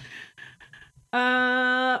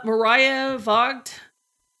 Mariah Vogt.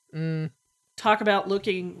 Mm. Talk about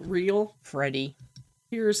looking real. Freddie.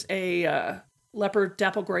 Here's a leopard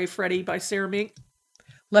dapple gray Freddie by Sarah Mink.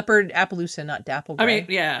 Leopard Appaloosa, not dapple gray. I mean,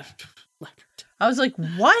 yeah. Leopard. I was like,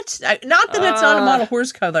 what? Not that it's not a model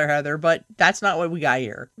horse color, Heather, but that's not what we got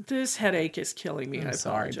here. This headache is killing me. I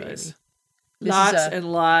apologize. Baby. Lots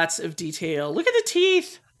and lots of detail. Look at the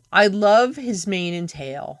teeth. I love his mane and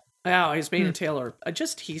tail. Oh, his mane and tail are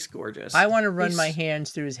he's gorgeous. I want to run my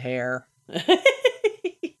hands through his hair.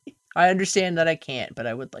 I understand that I can't, but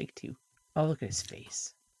I would like to. Oh, look at his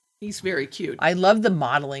face. He's very cute. I love the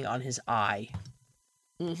modeling on his eye.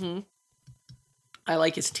 Mm-hmm. I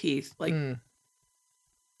like his teeth. Like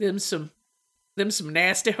them some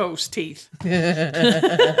nasty hose teeth.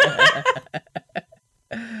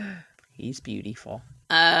 He's beautiful.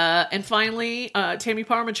 And finally, Tammy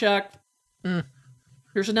Parmachuk.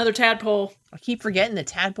 Here's another tadpole. I keep forgetting the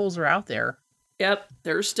tadpoles are out there. Yep,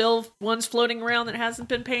 there's still ones floating around that hasn't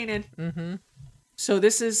been painted. Mm-hmm. So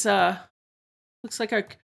this is looks like a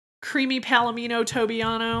creamy Palomino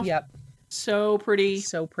Tobiano. Yep. So pretty.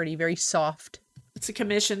 So pretty. Very soft. It's a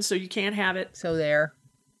commission, so you can't have it. So there.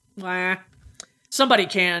 Wah. Somebody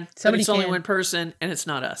can. Somebody it's only one person, and it's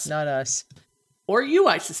not us. Not us. Or you,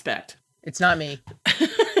 I suspect. It's not me.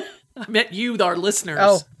 I meant you, our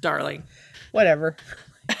listeners, darling. Whatever.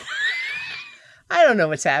 I don't know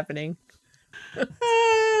what's happening.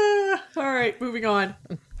 All right, moving on.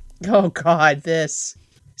 Oh, God, this.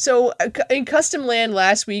 So, in Custom Land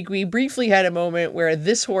last week, we briefly had a moment where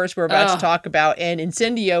this horse we're about to talk about and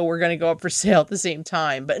Incendio were going to go up for sale at the same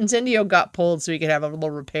time. But Incendio got pulled so he could have a little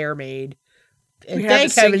repair made. And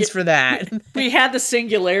thank heavens for that. We had the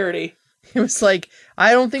singularity. It was like,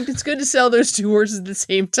 I don't think it's good to sell those two horses at the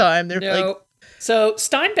same time. They're like... So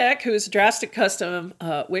Steinbeck, who is a Drastic Custom,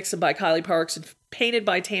 Wixom by Kylie Parks and painted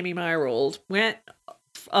by Tammy Meyerhold, went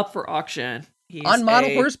up for auction. He's on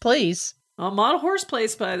Model Horse Place. On Model Horse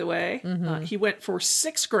Place, by the way. Mm-hmm. He went for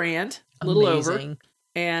 $6,000, a little over.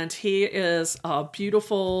 And he is a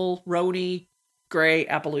beautiful Rhony gray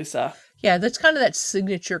Appaloosa. Yeah, that's kind of that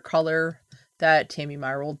signature color that Tammy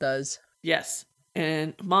Meyerhold does. Yes.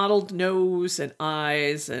 And modeled nose and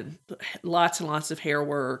eyes and lots of hair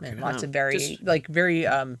work. And lots of very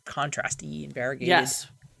contrasty and variegated. Yes.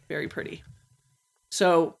 Very pretty.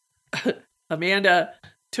 So Amanda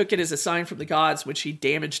took it as a sign from the gods when she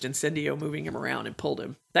damaged Incendio, moving him around and pulled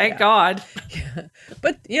him. Thank God. Yeah.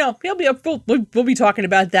 But, he'll be up. We'll be talking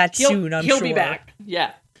about that soon, I'm sure. He'll be back.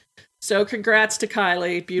 Yeah. So congrats to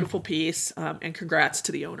Kylie. Beautiful piece. And congrats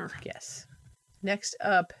to the owner. Yes. Next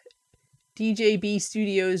up, DJB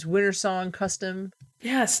Studios Winter Song Custom.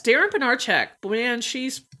 Yes, Darren Benarchek. Man,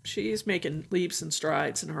 she's making leaps and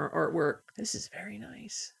strides in her artwork. This is very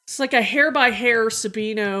nice. It's like a hair by hair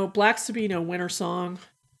Sabino, Black Sabino winter song.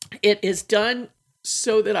 It is done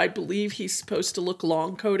so that I believe he's supposed to look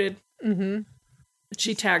long coated. Mm-hmm.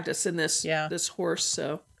 She tagged us in this horse,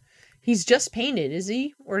 so he's just painted, is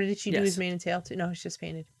he? Or did she do his mane and tail too? No, he's just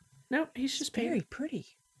painted. No, he's just painted. Very pretty.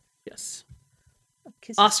 Yes. Oh,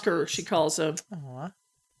 Oscar, she calls him. Aw.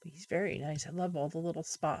 He's very nice. I love all the little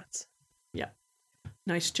spots. Yeah.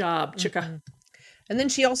 Nice job, chica. Mm-hmm. And then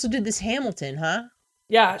she also did this Hamilton, huh?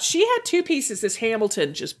 Yeah, she had 2 pieces. This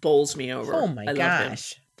Hamilton just bowls me over. Oh my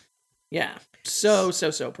gosh. Yeah. So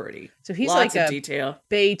pretty. So he's lots like of a detail.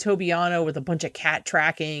 Bay Tobiano with a bunch of cat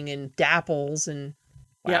tracking and dapples and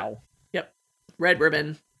wow. Yep. Red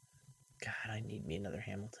ribbon. God, I need me another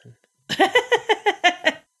Hamilton.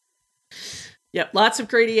 Yep, lots of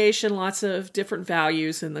gradation, lots of different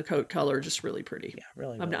values in the coat color. Just really pretty. Yeah,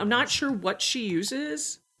 really. I'm not sure what she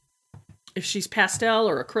uses. If she's pastel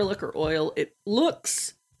or acrylic or oil, it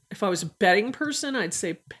looks. If I was a betting person, I'd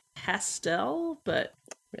say pastel, but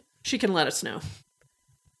she can let us know.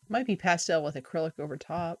 Might be pastel with acrylic over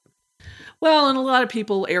top. Well, and a lot of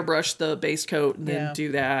people airbrush the base coat and then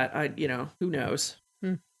do that. Who knows?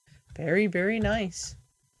 Very, very nice.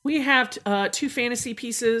 We have 2 fantasy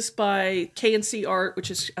pieces by K&C Art, which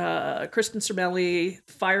is Kristen Cermelli,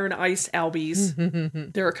 Fire and Ice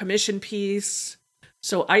Albies. They're a commission piece.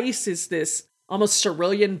 So Ice is this almost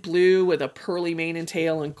cerulean blue with a pearly mane and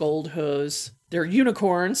tail and gold hooves. They're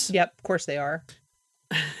unicorns. Yep, of course they are.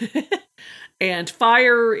 And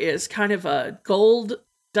Fire is kind of a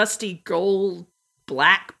dusty gold,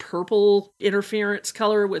 black, purple interference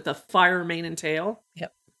color with a fire mane and tail.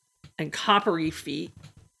 Yep. And coppery feet.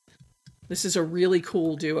 This is a really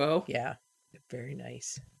cool duo. Yeah. Very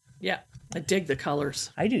nice. Yeah. I dig the colors.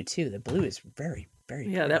 I do too. The blue is very, very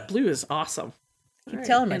pretty. That blue is awesome. I keep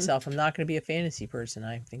telling myself I'm not going to be a fantasy person.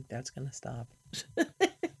 I think that's going to stop.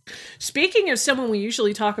 Speaking of someone we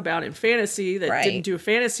usually talk about in fantasy that didn't do a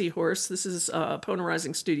fantasy horse, this is Pona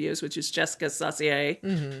Rising Studios, which is Jessica Saucier.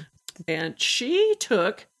 Mm-hmm. And she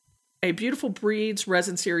took a beautiful Breeds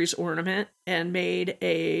resin series ornament and made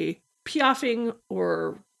a piaffing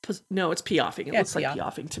it's piaffing. It looks like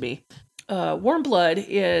piaffing to me. Warm blood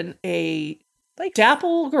in a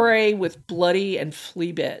dapple gray with bloody and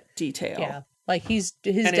flea bit detail. Yeah, like his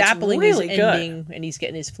dappling really is ending, and he's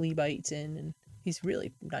getting his flea bites in, and he's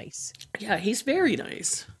really nice. Yeah, he's very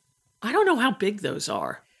nice. I don't know how big those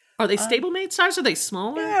are. Are they stablemate size? Are they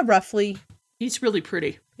smaller? Yeah, roughly. He's really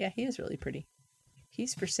pretty. Yeah, he is really pretty.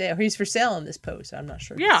 He's for sale. He's for sale in this post. I'm not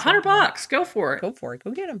sure. Yeah, $100. Go for it. Go for it. Go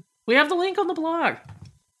get him. We have the link on the blog.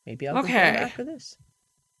 Maybe I'll go get him after this.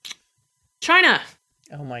 China.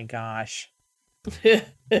 Oh my gosh.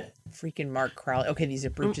 Freaking Mark Crowley. Okay, these are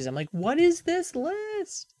brooches. I'm like, what is this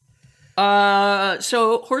list?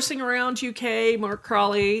 So Horsing Around UK, Mark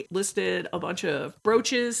Crowley listed a bunch of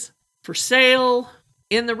brooches for sale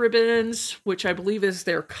in the ribbons, which I believe is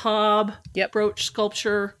their Cobb brooch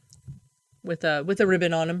sculpture. With a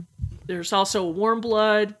ribbon on them. There's also a Warm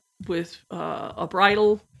Blood with a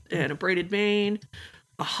bridle and a braided mane,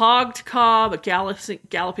 a hogged Cobb, a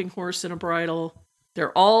galloping horse and a bridle.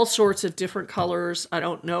 They're all sorts of different colors. I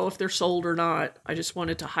don't know if they're sold or not. I just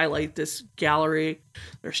wanted to highlight this gallery.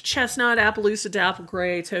 There's Chestnut, Appaloosa, Dapple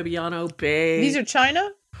Gray, Tobiano, Bay. These are China?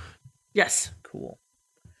 Yes. Cool.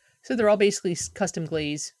 So they're all basically custom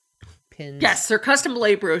glaze pins. Yes, they're custom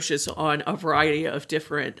blade brooches on a variety of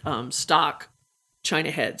different stock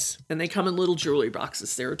China heads. And they come in little jewelry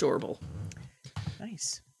boxes. They're adorable.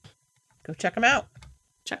 Nice. Go check them out.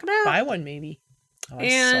 Check them out. Buy one, maybe. Oh, I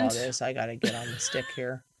saw this. I got to get on the stick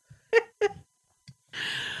here.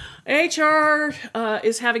 HR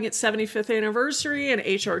is having its 75th anniversary, and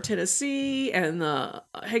HR Tennessee and the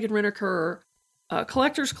Hagen Renaker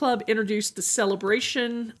Collectors Club introduced the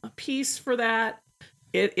celebration piece for that.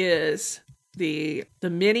 It is the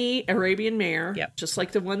mini Arabian mare, just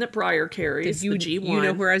like the one that Breyer carries, the G1. You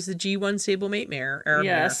know who has the G1 stablemate mare?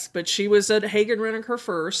 Yes, but she was at Hagen Renaker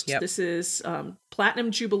first. Yep. This is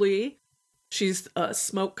Platinum Jubilee. She's a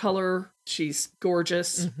smoke color. She's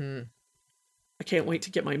gorgeous. Mm-hmm. I can't wait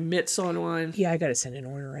to get my mitts on one. Yeah, I got to send an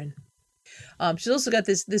order in. She's also got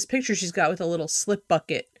this picture she's got with a little slip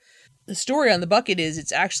bucket The story on the bucket is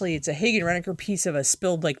it's a Hagen Renaker piece of a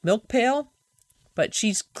spilled like milk pail, but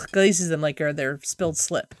she glazes them like they're spilled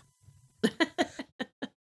slip.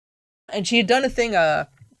 And she had done a thing a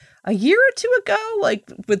year or two ago,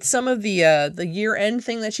 like with some of the year end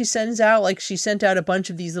thing that she sends out. Like she sent out a bunch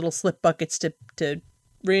of these little slip buckets to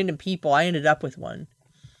random people. I ended up with one.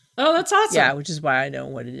 Oh, that's awesome. Yeah, which is why I know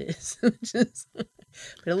what it is.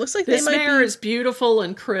 But it looks like this mare is beautiful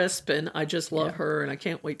and crisp, and I just love her, and I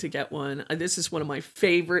can't wait to get one. This is one of my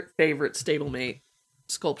favorite stablemate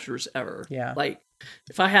sculptures ever. Yeah. Like,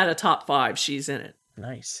 if I had a top 5, she's in it.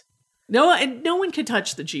 Nice. No one can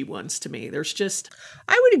touch the G1s to me. There's just...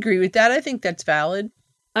 I would agree with that. I think that's valid.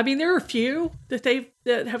 I mean, there are a few that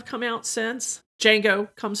have come out since.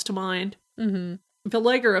 Django comes to mind. Mm-hmm.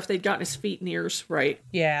 Vallegra, if they'd gotten his feet and ears right.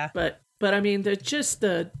 Yeah. But I mean, they're just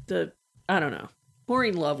the I don't know.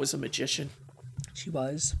 Maureen Love was a magician. She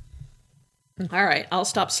was. All right, I'll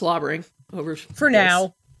stop slobbering over for this.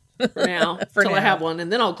 Now. For now, until I have one,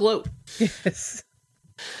 and then I'll gloat. Yes.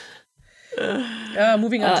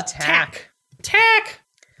 Moving on to tack. Tack.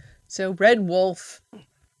 So Red Wolf.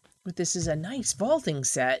 This is a nice vaulting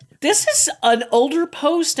set. This is an older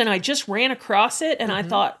post, and I just ran across it, and I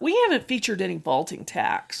thought, we haven't featured any vaulting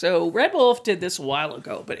tack. So Red Wolf did this a while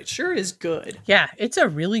ago, but it sure is good. Yeah, it's a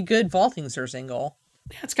really good vaulting surcingle.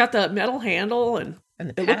 Yeah, it's got the metal handle, and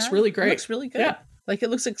it looks really great. It looks really good. Yeah. Like,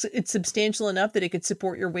 it looks like it's substantial enough that it could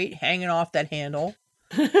support your weight hanging off that handle.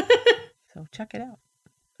 So check it out.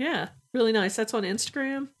 Yeah, really nice. That's on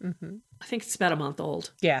Instagram. Mm-hmm. I think it's about a month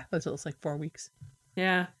old. Yeah, that's what it's like 4 weeks.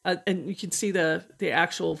 Yeah, and you can see the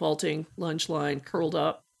actual vaulting lunge line curled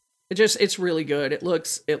up. It's really good. It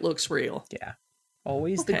looks real. Yeah,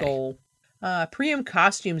 always the goal. Priam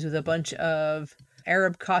costumes with a bunch of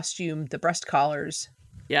Arab costume, the breast collars.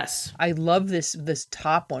 Yes, I love this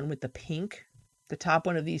top one with the pink. The top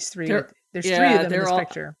one of these three. There's 3 of them in this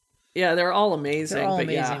picture. Yeah, they're all amazing. They're all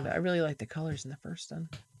amazing, but I really like the colors in the first one.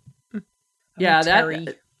 Yeah, Terry.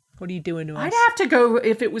 What are you doing to us? I'd have to go,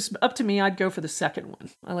 if it was up to me, I'd go for the second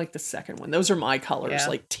one. I like the second one. Those are my colors,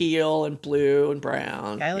 like teal and blue and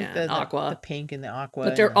brown. Yeah, I like the aqua. The pink and the aqua.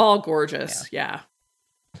 But they're all gorgeous. Yeah.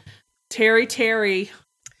 Terry.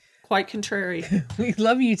 Quite contrary. We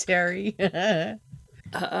love you, Terry.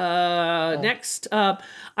 Next, I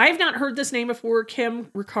have not heard this name before.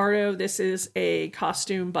 Kim Ricardo. This is a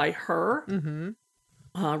costume by her.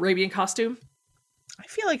 Mm-hmm. Arabian costume. I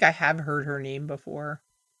feel like I have heard her name before.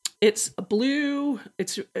 It's blue.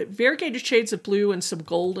 It's variegated shades of blue and some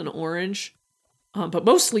gold and orange, but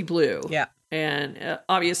mostly blue. Yeah. And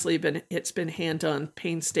obviously it's been hand done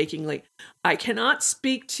painstakingly. I cannot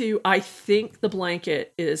speak to, I think the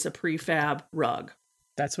blanket is a prefab rug.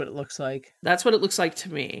 That's what it looks like. That's what it looks like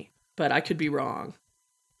to me, but I could be wrong.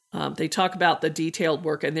 They talk about the detailed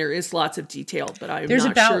work, and there is lots of detail, but I'm not sure. There's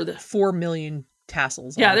about 4 million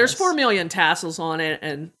tassels on there's this. 4 million tassels on it,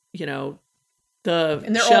 and,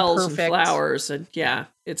 the shells and flowers, and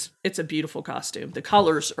it's a beautiful costume. The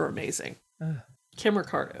colors are amazing. Kim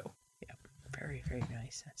Ricardo. Yeah, very, very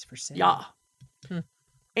nice. That's for sale. Yeah.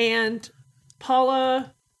 And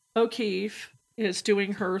Paula O'Keefe is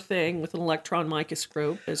doing her thing with an electron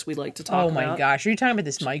microscope, as we like to talk about. Oh my gosh, are you talking about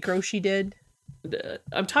this micro she did?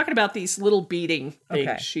 I'm talking about these little beading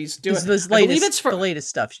things she's doing. I believe it's the latest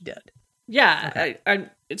stuff she did. Yeah, okay.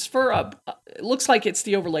 It's for it looks like it's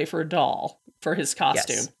the overlay for a doll for his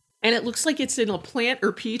costume. Yes. And it looks like it's in a plant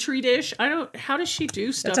or petri dish. How does she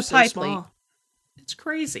do stuff That's a so pie small? plate. It's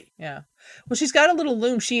crazy. Yeah. Well, she's got a little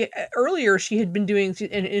loom. Earlier she had been doing,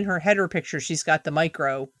 in her header picture, she's got the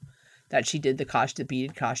micro that she did the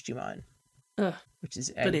beaded costume on. Which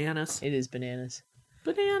is bananas. It is bananas.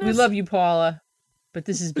 Bananas. We love you, Paula, but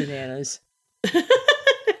this is bananas.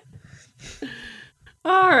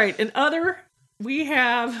 All right. And we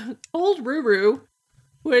have Old Ruru,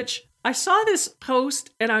 which I saw this post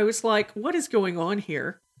and I was like, what is going on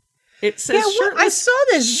here? It says I saw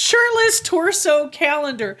this shirtless torso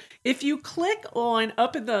calendar. If you click on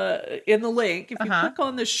up in the link, if you click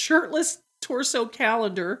on the shirtless torso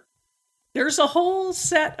calendar, there's a whole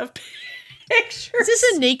set of pictures. Is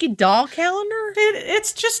this a naked doll calendar?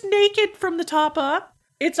 It's just naked from the top up.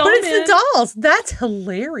 It's the dolls. That's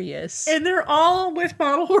hilarious. And they're all with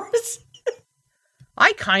model horses.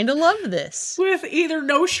 I kind of love this. With either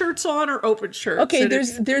no shirts on or open shirts. Okay,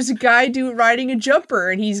 there's a guy riding a jumper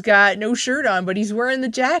and he's got no shirt on, but he's wearing the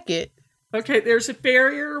jacket. Okay, there's a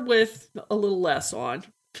farrier with a little less on.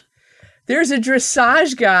 There's a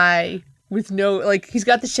dressage guy with he's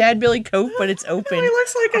got the shadbelly coat, but it's open. It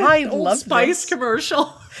looks like an Old Spice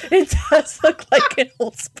commercial. It does look like an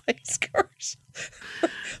Old Spice commercial.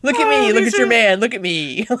 Look at me. Look at your man. Look at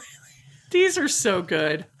me. These are so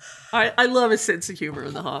good. I love a sense of humor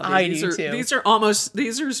in the hobby. I do too. These are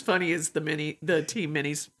as funny as the team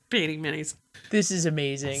minis, painting minis. This is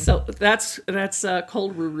amazing. So that's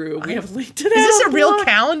Cold Ruru. We have linked to that. Is this a real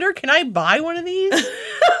calendar? Can I buy one of these?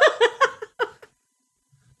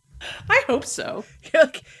 I hope so.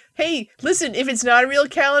 Like, hey, listen, if it's not a real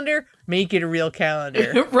calendar, make it a real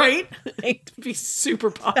calendar. Right? It'd be super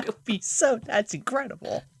popular. That's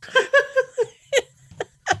incredible.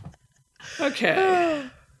 Okay.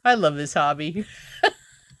 I love this hobby.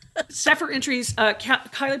 Zephyr entries.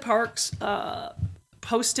 Kylie Parks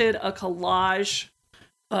posted a collage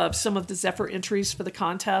of some of the Zephyr entries for the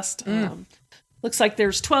contest. Looks like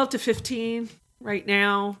there's 12 to 15 right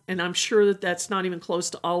now, and I'm sure that's not even close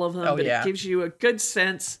to all of them, but it gives you a good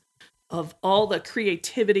sense of all the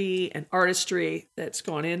creativity and artistry that's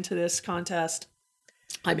gone into this contest.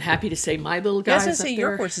 I'm happy to say my little guys. I was going to say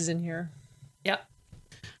your horse is in here. Yep.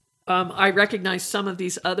 I recognize some of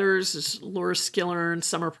these others. There's Laura Skillern,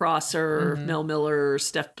 Summer Prosser, Mel Miller,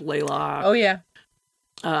 Steph Blaylock. Oh, yeah.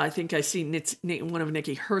 I think I see one of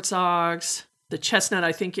Nikki Herzog's. The chestnut,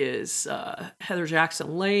 I think, is Heather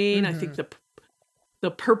Jackson Lane. I think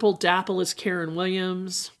the purple dapple is Karen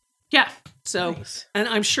Williams. Yeah. So, nice. And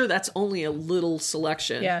I'm sure that's only a little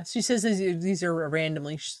selection. Yeah. She says these are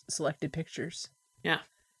randomly selected pictures. Yeah.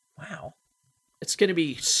 Wow. It's going to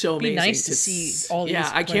be so amazing. Nice to see all these. Yeah,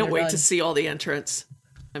 I can't wait to see all the entrants.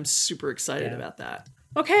 I'm super excited about that.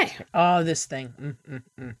 Okay. Oh, this thing.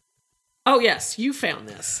 Oh, yes. You found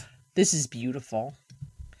this. This is beautiful.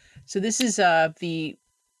 So this is the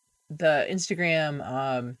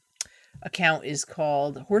Instagram account is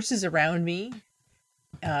called Horses Around Me.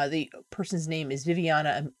 The person's name is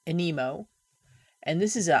Viviana Animo. And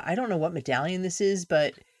this is I don't know what medallion this is,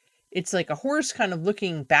 but it's like a horse kind of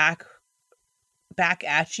looking back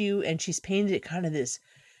at you, and she's painted it kind of this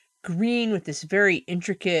green with this very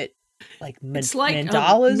intricate it's like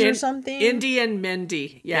mandalas or something. Indian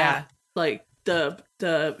Mendi. Yeah. Like the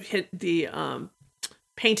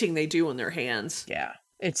painting they do on their hands. Yeah.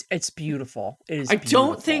 It's beautiful. It is. I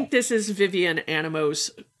don't think this is Vivian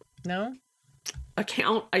Animo's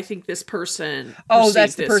account. I think this person. Oh,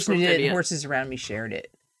 that's the person who did Horses Around Me shared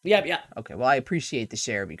it. Yeah. Okay. Well, I appreciate the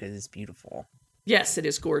share because it's beautiful. Yes, it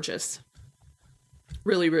is gorgeous.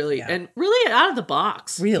 Really, really, and really out of the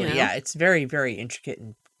box. Really, yeah. It's very, very intricate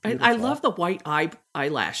and beautiful. I love the white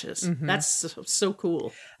eyelashes. That's so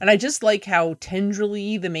cool. And I just like how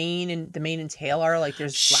tendrily the mane and tail are. Like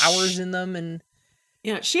there's flowers in them, and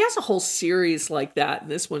yeah, she has a whole series like that. And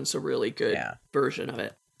this one's a really good version of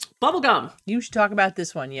it. Bubblegum. You should talk about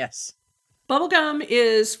this one. Yes. Bubblegum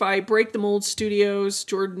is by Break the Mold Studios,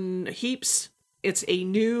 Jordan Heaps. It's a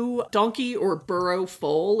new donkey or burro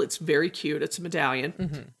foal. It's very cute. It's a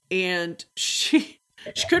medallion. And she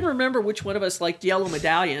couldn't remember which one of us liked yellow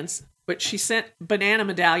medallions, but she sent banana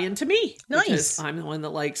medallion to me. Nice. Because I'm the one that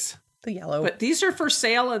likes the yellow. But these are for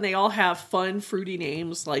sale, and they all have fun, fruity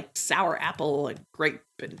names like sour apple and grape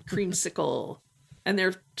and creamsicle. And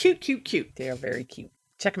they're cute. They are very cute.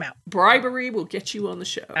 Check them out. Bribery will get you on the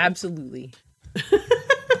show. Absolutely.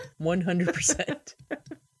 100%.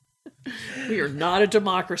 We are not a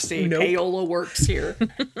democracy. Nope. Payola works here.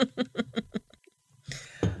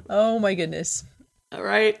 Oh my goodness. All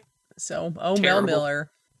right. So, Mel Miller.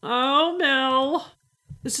 Oh, Mel.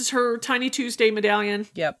 This is her Tiny Tuesday medallion.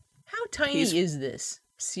 Yep. How tiny is this?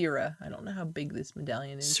 Syrah. I don't know how big this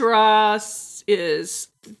medallion is. Syrah is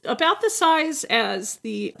about the size as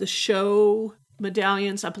the show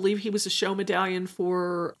medallions. I believe he was a show medallion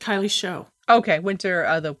for Kylie's show. Okay,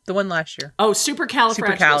 winter, the one last year. Oh,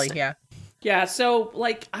 Supercalifragilistic. Supercali, yeah. Yeah, so,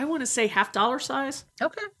 I want to say $50 size.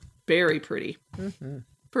 Okay. Very pretty.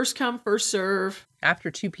 First come, first serve. After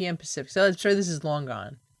 2 p.m. Pacific. So I'm sure this is long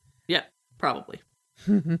gone. Yeah, probably.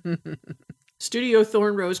 Studio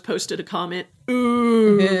Thornrose posted a comment.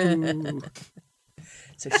 Ooh.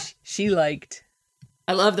 So she liked.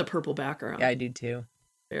 I love the purple background. Yeah, I do too.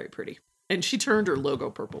 Very pretty. And she turned her logo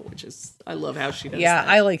purple, which is, I love how she does that. Yeah,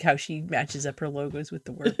 I like how she matches up her logos with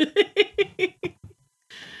the work.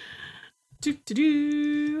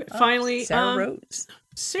 Finally, Sarah Rose.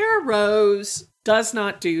 Sarah Rose does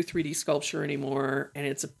not do 3D sculpture anymore, and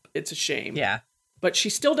it's a shame. Yeah. But she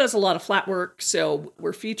still does a lot of flat work, so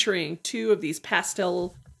we're featuring 2 of these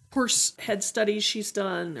pastel horse head studies she's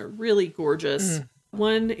done. They're really gorgeous.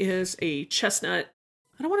 One is a chestnut.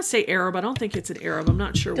 I don't want to say Arab. I don't think it's an Arab. I'm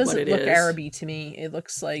not sure what it is. Doesn't look Araby to me. It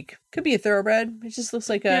looks like, could be a thoroughbred. It just looks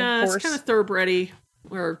like a horse. It's kind of thoroughbredy,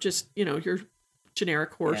 or just, your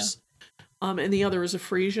generic horse. Yeah. And the other is a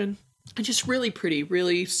Frisian. And just really pretty,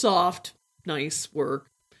 really soft, nice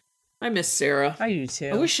work. I miss Sarah. I do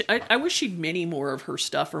too. I wish she'd mini more of her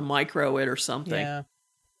stuff or micro it or something. Yeah.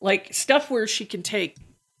 Like stuff where she can take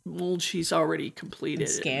molds she's already completed and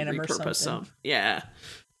scan them or repurpose something. them. Yeah.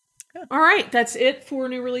 All right, that's it for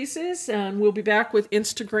new releases, and we'll be back with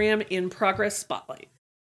Instagram in Progress Spotlight.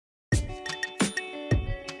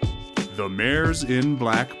 The Mares in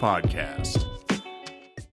Black podcast.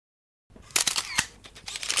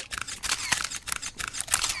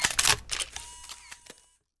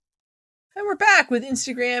 And we're back with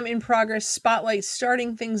Instagram in Progress Spotlight,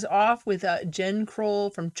 starting things off with Jen Kroll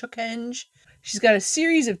from Chookhenge. She's got a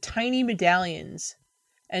series of tiny medallions,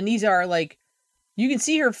 and these are like, you can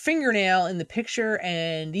see her fingernail in the picture,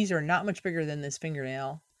 and these are not much bigger than this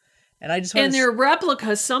fingernail. And I just want they're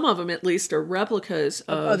replicas, some of them at least are replicas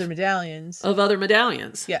of other medallions. Of other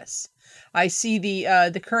medallions. Yes. I see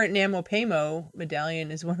the current Namopamo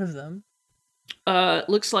medallion is one of them.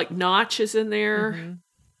 Looks like Notch is in there. Mm-hmm.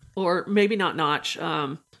 Or maybe not Notch.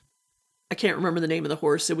 I can't remember the name of the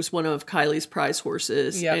horse. It was one of Kylie's prize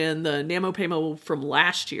horses. Yep. And the Namopamo from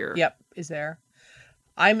last year. Yep, is there.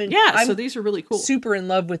 So these are really cool. Super in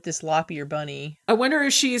love with this lop-ear bunny. I wonder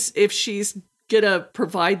if she's gonna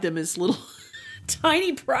provide them as little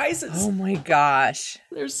tiny prizes. Oh my gosh.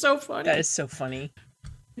 They're so funny. That is so funny.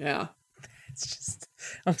 Yeah. It's just,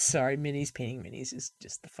 I'm sorry, painting minis is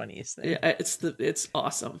just the funniest thing. Yeah, it's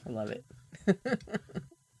awesome. I love it.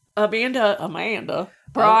 Amanda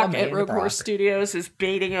Brock Amanda at Rogue Brock. Horse Studios is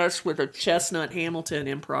baiting us with a chestnut Hamilton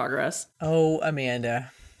in progress. Oh,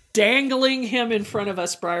 Amanda. Dangling him in front of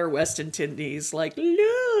us Briar Weston attendees like,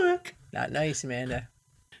 look. Not nice, Amanda.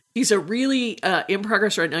 He's a really, in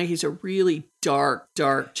progress right now, he's a really dark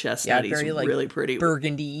chestnut. Yeah, very he's like really pretty.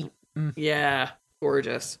 Burgundy. Mm. Yeah,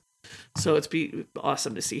 gorgeous. So it's be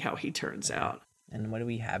awesome to see how he turns out. And what do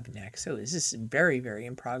we have next? So this is very, very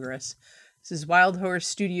in progress. This is Wild Horse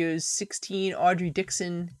Studios 16, Audrey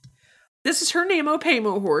Dixon. This is her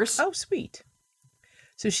Namopamo horse. Oh, sweet.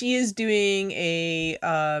 So she is doing a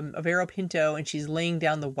Vero Pinto, and she's laying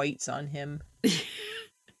down the whites on him.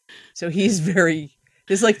 So he's very...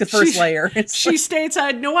 This is like the first layer. She states, I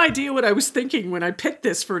had no idea what I was thinking when I picked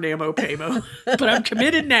this for Namopamo, but I'm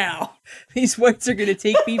committed now. These whites are going to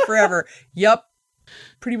take me forever. Yup.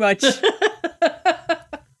 Pretty much.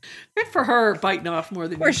 Good for her, biting off more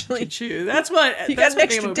than you can chew. That's what you got an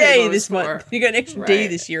extra day this month. You got an extra day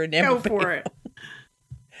this year in Namopamo. Go for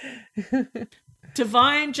it.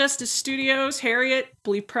 Divine Justice Studios, Harriet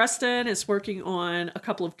Blee Preston is working on a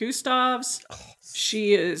couple of Gustavs. Oh,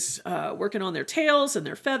 she is working on their tails and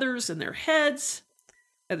their feathers and their heads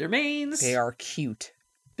and their manes. They are cute.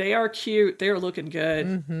 They are cute. They are looking good.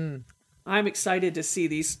 Mm-hmm. I'm excited to see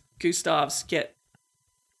these Gustavs get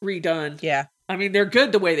redone. Yeah. I mean, they're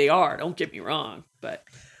good the way they are. Don't get me wrong, but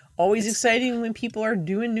always exciting when people are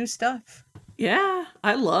doing new stuff. Yeah,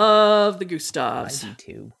 I love the Gustavs. I do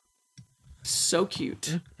too. So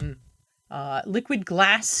cute. Mm-hmm. Liquid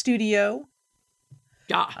Glass Studio.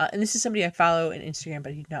 Yeah. And this is somebody I follow on Instagram,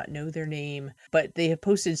 but I do not know their name. But they have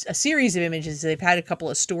posted a series of images. They've had a couple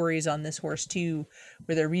of stories on this horse too,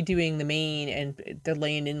 where they're redoing the mane and they're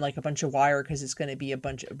laying in like a bunch of wire because it's going to be a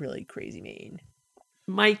bunch of really crazy mane.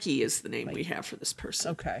 Mikey is the name we have for this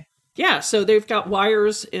person. Okay. Yeah, so they've got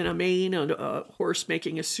wires in a mane and a horse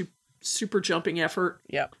making a super jumping effort.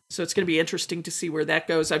 Yep. So it's going to be interesting to see where that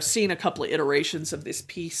goes. I've seen a couple of iterations of this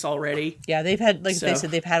piece already. Yeah, they've had, like they said,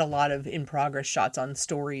 they've had a lot of in progress shots on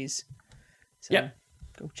stories. So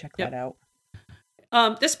go check that out.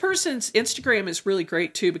 This person's Instagram is really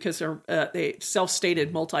great too because they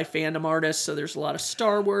self-stated multi-fandom artists. So there's a lot of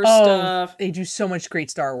Star Wars stuff. They do so much great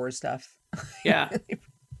Star Wars stuff. Yeah.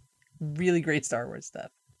 Really great Star Wars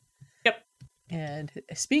stuff. Yep. And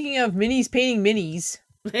speaking of minis painting minis,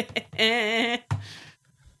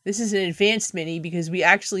 this is an advanced mini because we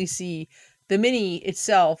actually see the mini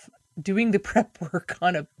itself doing the prep work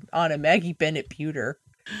on a Maggie Bennett pewter.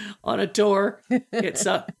 On a door. It's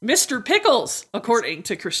Mr. Pickles, according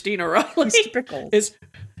to Christina Riley. Mr. Pickles.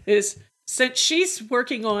 Is since she's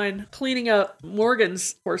working on cleaning up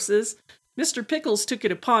Morgan's horses, Mr. Pickles took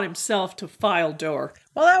it upon himself to file door.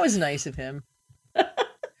 Well, that was nice of him.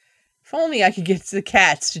 If only I could get the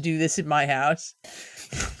cats to do this in my house.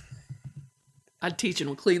 I'd teach them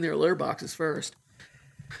to clean their litter boxes first.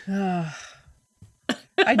 I'd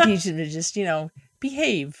teach them to just,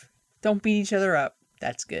 behave. Don't beat each other up.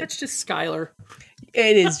 That's good. That's just Skylar.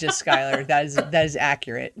 It is just Skylar. That is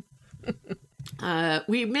accurate.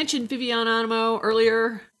 We mentioned Vivian Animo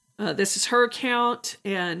earlier. This is her account,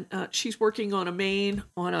 and she's working on a mane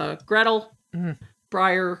on a Gretel,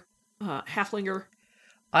 Briar, Halflinger.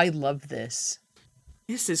 I love this.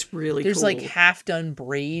 This is really There's cool. like half done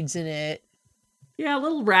braids in it. Yeah,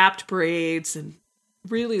 little wrapped braids and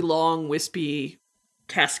really long, wispy,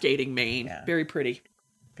 cascading mane. Yeah. Very pretty.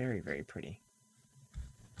 Very, very pretty.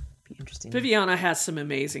 Be interesting. Viviana has some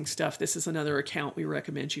amazing stuff. This is another account we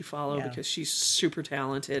recommend you follow because she's super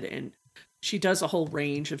talented and she does a whole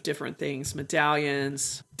range of different things.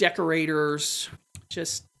 Medallions, decorators,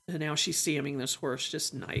 and now she's CMing this horse.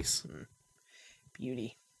 Just nice.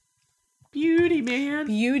 Beauty. Beauty, man.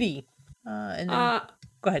 Beauty. And then,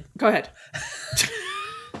 go ahead. Go ahead.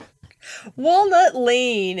 Walnut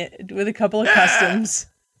Lane with a couple of customs.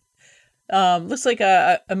 Looks like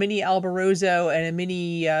a mini Alborozo and a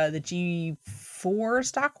mini the G4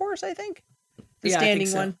 stock horse, I think. The standing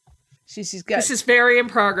one. She's got. This is very in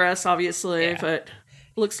progress, obviously, but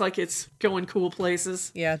looks like it's going cool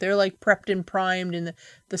places. Yeah, they're like prepped and primed, and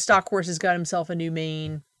the stock horse has got himself a new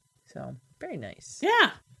mane. So very nice.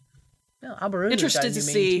 Yeah. No, Alborozo interested to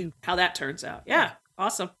see how that turns out. Yeah,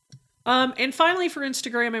 awesome. And finally, for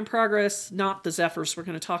Instagram in progress, not the Zephyrs. We're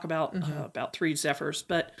going to talk about 3 Zephyrs,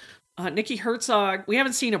 but Nikki Herzog. We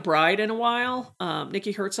haven't seen a bride in a while.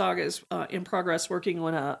 Nikki Herzog is in progress working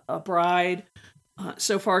on a bride.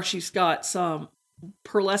 So far, she's got some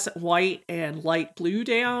pearlescent white and light blue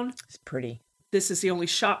down. It's pretty. This is the only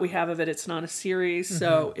shot we have of it. It's not a series,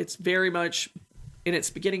 so it's very much in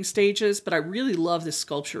its beginning stages, but I really love this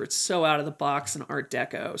sculpture. It's so out of the box and Art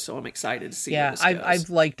Deco, so I'm excited to see where this goes.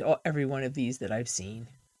 I've liked every one of these that I've seen.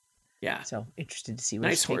 Yeah. So interested to see where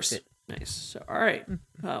nice she horse. takes it. Nice. So, all right.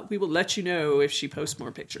 We will let you know if she posts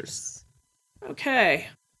more pictures. Okay.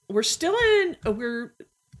 We're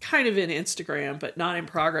kind of in Instagram, but not in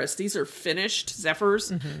progress. These are finished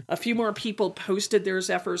Zephyrs. A few more people posted their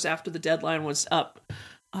Zephyrs after the deadline was up,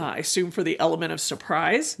 I assume for the element of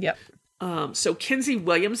surprise. Yep. So Kinsey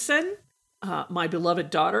Williamson, my beloved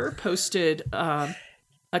daughter, posted a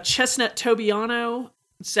Chestnut Tobiano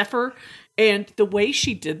Zephyr. And the way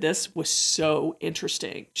she did this was so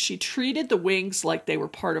interesting. She treated the wings like they were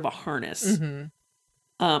part of a harness.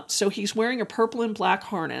 So he's wearing a purple and black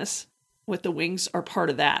harness with the wings are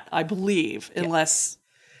part of that, I believe, unless...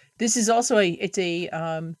 This is also it's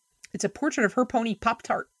a portrait of her pony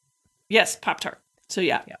Pop-Tart. Yes, Pop-Tart. So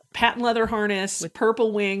patent leather harness with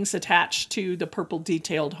purple wings attached to the purple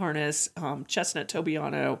detailed harness, Chestnut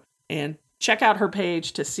Tobiano. And check out her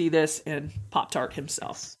page to see this and Pop-Tart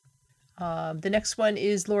himself. The next one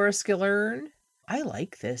is Laura Skillern. I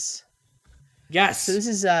like this. Yes. So this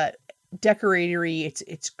is decoratory.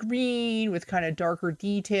 It's green with kind of darker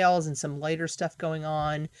details and some lighter stuff going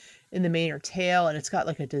on in the mane or tail, and it's got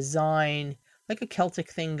like a design, like a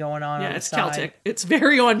Celtic thing going on. Yeah, on it's the side. Celtic. It's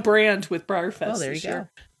very on brand with Briarfest. Oh, there you go.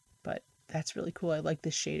 But that's really cool. I like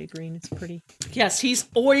this shade of green. It's pretty. Yes, he's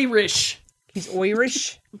Irish. He's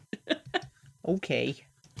Irish. Okay.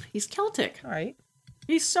 He's Celtic. All right.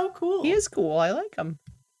 He's so cool. He is cool. I like him.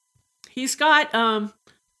 He's got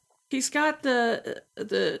the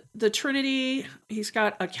Trinity. He's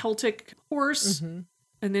got a Celtic horse, and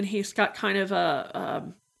then he's got kind of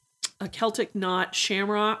a Celtic knot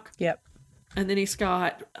shamrock. Yep. And then he's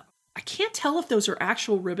got, I can't tell if those are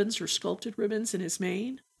actual ribbons or sculpted ribbons in his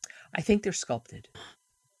mane. I think they're sculpted.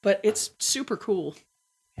 But it's super cool.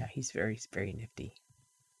 Yeah, he's very, very nifty.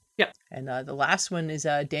 Yep. And the last one is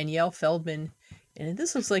Danielle Feldman. And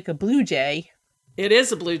this looks like a blue jay. It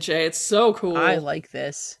is a blue jay. It's so cool. I like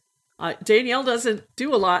this. Danielle doesn't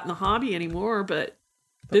do a lot in the hobby anymore, but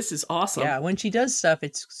this is awesome. Yeah, when she does stuff,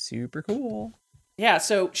 it's super cool. Yeah,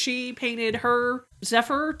 so she painted her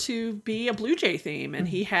Zephyr to be a blue jay theme, and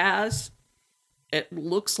he has, it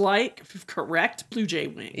looks like, correct blue jay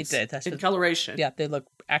wings in coloration. Yeah, they look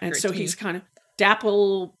accurate. And so he's kind of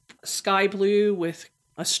dapple sky blue with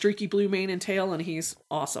a streaky blue mane and tail, and he's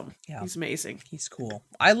awesome. Yeah. He's amazing. He's cool.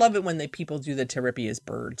 I love it when people do the Tirippi as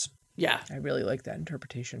birds. Yeah. I really like that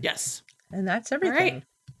interpretation. Yes. And that's everything. All right.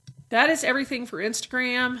 That is everything for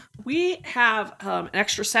Instagram. We have an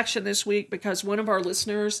extra section this week because one of our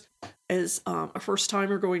listeners is a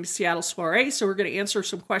first-timer going to Seattle Soiree, so we're going to answer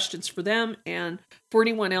some questions for them. And for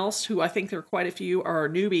anyone else who I think there are quite a few are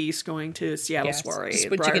newbies going to Seattle Soiree. Just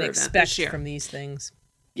what you can expect from these things.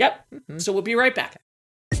 Yep. So we'll be right back.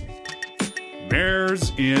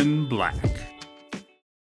 Mares in Black.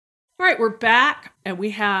 All right, we're back, and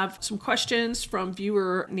we have some questions from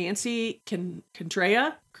viewer Nancy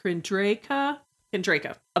Kendraka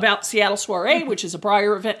about Seattle Soiree, which is a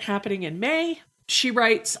Briar event happening in May. She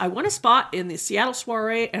writes, I want a spot in the Seattle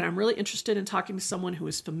Soiree, and I'm really interested in talking to someone who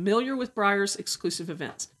is familiar with Briar's exclusive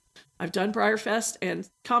events. I've done Briarfest and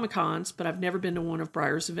Comic-Cons, but I've never been to one of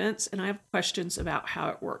Briar's events, and I have questions about how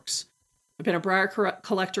it works. I've been a briar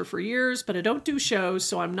collector for years, but I don't do shows,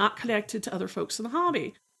 so I'm not connected to other folks in the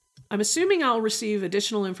hobby. I'm assuming I'll receive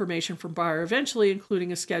additional information from Briar eventually,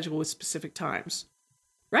 including a schedule with specific times.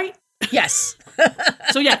 Right? Yes.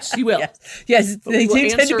 So yes, you will. Yes, they do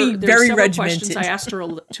tend to be very regimented. Questions I asked her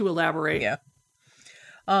to elaborate. Yeah.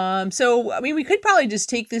 So, I mean, we could probably just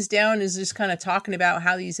take this down as just kind of talking about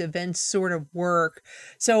how these events sort of work.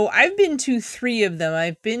 So I've been to 3 of them.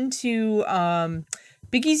 I've been to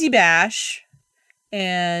Big Easy Bash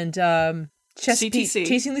and Chesapeake, CTC.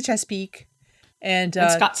 Chasing the Chesapeake, and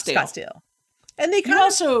Scottsdale. And they kind of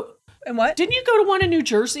also... And what? Didn't you go to one in New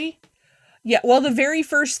Jersey? Yeah, well, the very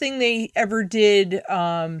first thing they ever did,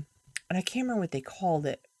 and I can't remember what they called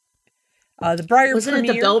it. The Briar Wasn't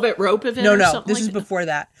Premiere. it the Velvet Rope event? No. This was before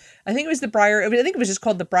that. I think it was the Briar. I think it was just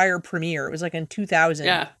called the Briar Premiere. It was like in 2000.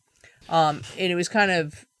 Yeah. And it was kind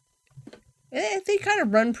of. They kind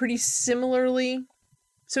of run pretty similarly.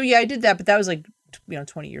 So yeah, I did that, but that was like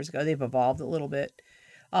 20 years ago. They've evolved a little bit.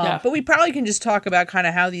 But we probably can just talk about kind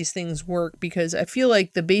of how these things work, because I feel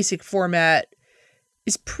like the basic format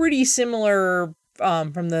is pretty similar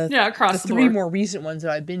from the across the 3 board. more recent ones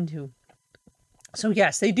that I've been to. So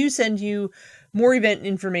yes, they do send you more event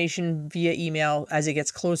information via email as it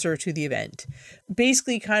gets closer to the event.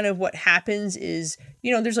 Basically, kind of what happens is,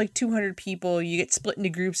 there's like 200 people. You get split into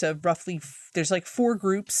groups of roughly, there's like 4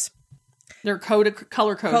 groups. They're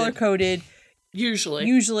color-coded.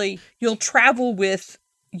 Usually, you'll travel with,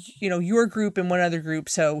 your group and one other group,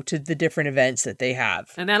 so to the different events that they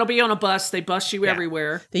have. And that'll be on a bus. They bus you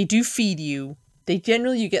everywhere. They do feed you.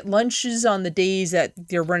 You get lunches on the days that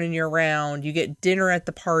they're running you around. You get dinner at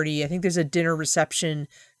the party. I think there's a dinner reception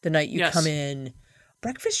the night you come in.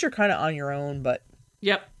 Breakfast, you're kind of on your own, but...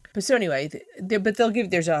 Yep. But so anyway,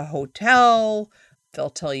 there's a hotel. They'll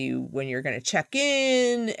tell you when you're going to check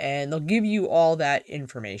in, and they'll give you all that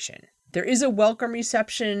information. There is a welcome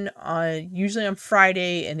reception usually on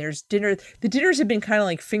Friday, and there's dinner. The dinners have been kind of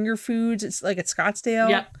like finger foods. It's like at Scottsdale.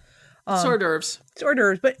 Yep. Hors d'oeuvres. It's hors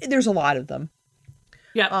d'oeuvres, but there's a lot of them.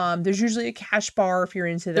 Yeah. There's usually a cash bar if you're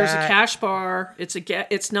into that. There's a cash bar.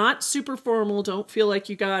 It's not super formal. Don't feel like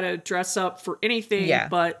you gotta dress up for anything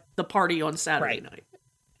but the party on Saturday night.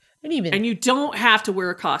 And you don't have to wear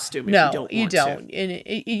a costume if you don't want to. And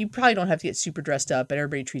you probably don't have to get super dressed up, but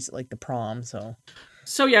everybody treats it like the prom, so.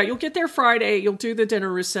 So yeah, you'll get there Friday. You'll do the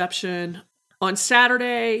dinner reception. On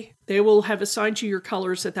Saturday, they will have assigned you your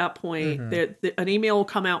colors at that point. Mm-hmm. An email will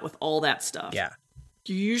come out with all that stuff. Yeah.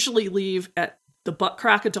 You usually leave at the butt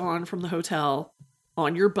crack of dawn from the hotel.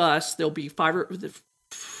 On your bus, there'll be 3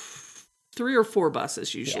 or 4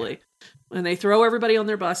 buses usually. Yeah. And they throw everybody on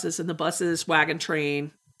their buses, and the buses wagon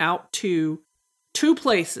train out to 2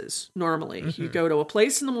 places normally. Mm-hmm. You go to a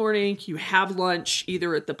place in the morning, you have lunch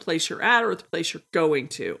either at the place you're at or at the place you're going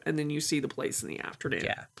to, and then you see the place in the afternoon.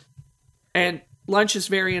 Yeah. And lunch is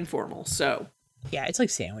very informal, so. Yeah, it's like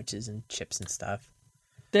sandwiches and chips and stuff.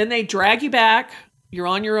 Then they drag you back. You're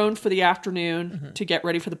on your own for the afternoon to get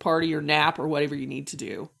ready for the party or nap or whatever you need to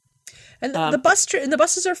do. And the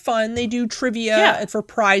buses are fun. They do trivia for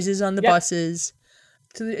prizes on the buses.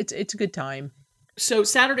 So it's a good time. So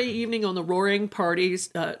Saturday evening on the Roaring Parties,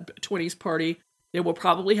 20s party, they will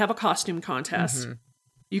probably have a costume contest. Mm-hmm.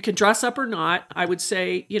 You can dress up or not. I would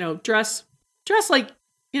say, dress like,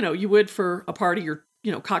 you would for a party or,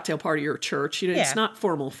 cocktail party or church. It's not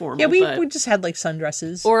formal. Yeah, we just had like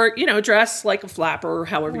sundresses. Or, dress like a flapper,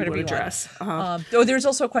 however you want to dress. There's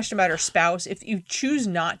also a question about our spouse. If you choose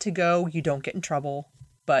not to go, you don't get in trouble.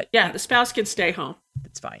 But yeah, the spouse can stay home.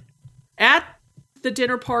 It's fine. At the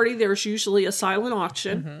dinner party, there's usually a silent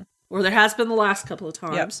auction, or there has been the last couple of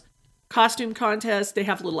times. Yep. Costume contest. They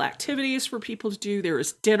have little activities for people to do. There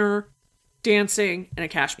is dinner, dancing, and a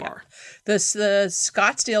cash bar. The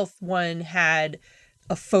Scottsdale one had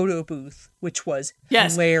a photo booth, which was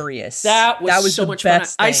hilarious. That was so much fun.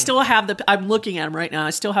 Thing. I still have I'm looking at them right now.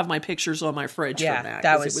 I still have my pictures on my fridge from that.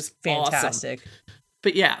 That was fantastic. Awesome.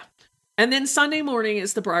 But yeah. And then Sunday morning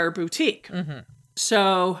is the Briar Boutique. Mm-hmm.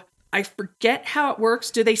 So I forget how it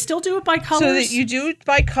works. Do they still do it by colors? So that you do it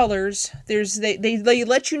by colors. They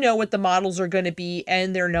let you know what the models are going to be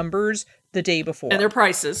and their numbers the day before. And their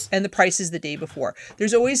prices. And the prices the day before.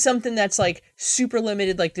 There's always something that's like super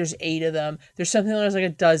limited, like there's 8 of them. There's something there's like a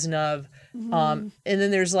dozen of. And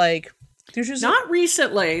then there's just not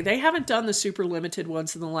recently. They haven't done the super limited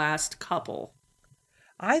ones in the last couple.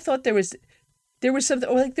 I thought there was something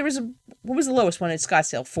like what was the lowest one at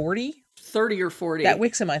Scottsdale? 40? 30 or 40. That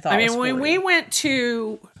Wixom I thought was 40. When we went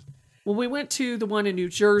to When we went to the one in New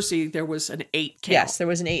Jersey, there was an 8 count. Yes, there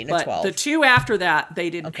was an 8 and a 12. The 2 after that, they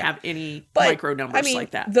didn't have any micro numbers like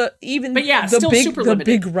that. The still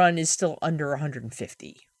big run is still under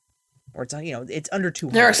 150, or it's it's under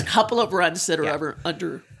 200. There's a couple of runs that are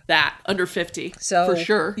under 50. So for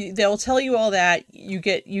sure, they'll tell you all that.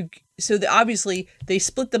 Obviously they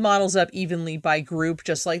split the models up evenly by group,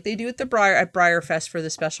 just like they do at BreyerFest for the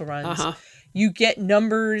special runs. You get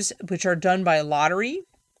numbers which are done by lottery.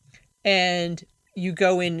 And you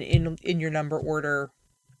go in your number order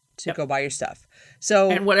to go buy your stuff.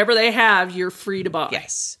 And whatever they have, you're free to buy.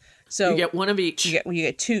 Yes. So you get one of each. You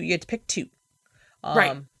get 2. You get to pick 2.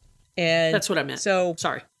 Right. And that's what I meant. So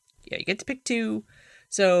sorry. Yeah, you get to pick 2.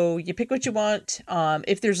 So you pick what you want.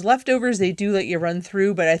 If there's leftovers, they do let you run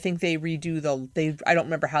through, but I think they redo I don't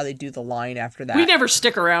remember how they do the line after that. We never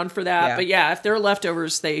stick around for that, but if there are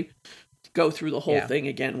leftovers, they go through the whole thing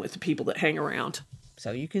again with the people that hang around.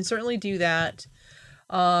 So you can certainly do that.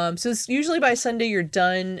 So it's usually by Sunday you're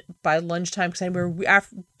done by lunchtime. Because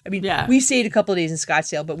we stayed a couple of days in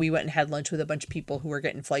Scottsdale, but we went and had lunch with a bunch of people who were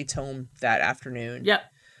getting flights home that afternoon. Yep.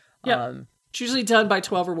 It's usually done by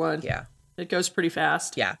 12 or 1. Yeah. It goes pretty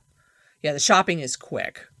fast. Yeah. Yeah, the shopping is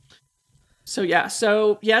quick. So yes,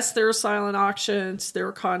 there are silent auctions, there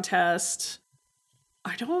are contests.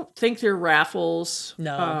 I don't think there are raffles.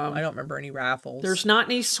 No, I don't remember any raffles. There's not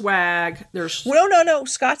any swag. No.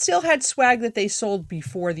 Scottsdale had swag that they sold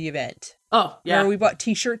before the event. Oh, yeah. Where we bought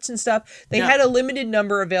t-shirts and stuff. They had a limited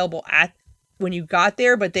number available when you got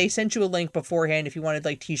there, but they sent you a link beforehand if you wanted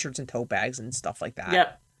like t-shirts and tote bags and stuff like that.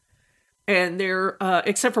 Yep. And there,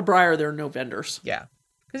 except for Breyer, there are no vendors. Yeah.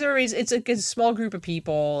 Because it's a small group of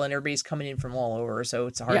people and everybody's coming in from all over, so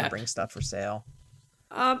it's hard to bring stuff for sale.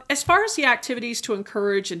 As far as the activities to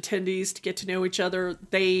encourage attendees to get to know each other,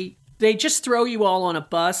 they just throw you all on a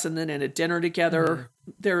bus and then in a dinner together.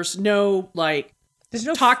 Mm-hmm. There's no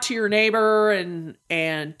talk to your neighbor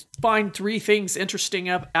and find 3 things interesting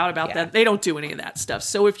about them. They don't do any of that stuff.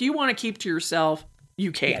 So if you want to keep to yourself,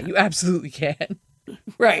 you can. Yeah, you absolutely can.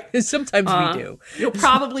 Right. Sometimes we do. You'll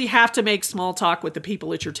probably have to make small talk with the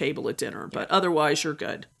people at your table at dinner, but otherwise you're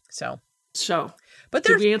good. So. But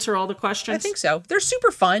did we answer all the questions? I think so. They're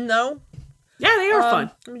super fun, though. Yeah, they are fun.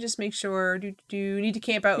 Let me just make sure. Do you need to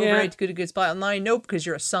camp out overnight to get a good spot in line? Nope, because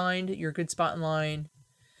you're assigned your good spot in line.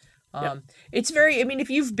 It's if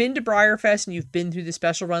you've been to BreyerFest and you've been through the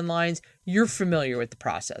special run lines, you're familiar with the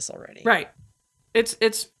process already. Right. It's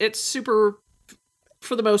super,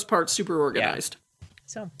 for the most part, super organized.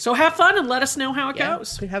 Yeah. So have fun and let us know how it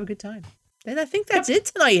goes. Have a good time. And I think that's it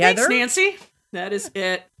tonight, Heather. Thanks, Nancy. That is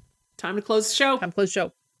it. Time to close the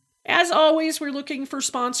show. As always, we're looking for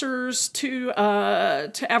sponsors to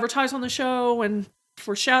advertise on the show and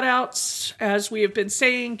for shout outs. As we have been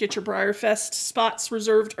saying, get your BreyerFest spots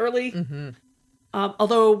reserved early. Mm-hmm.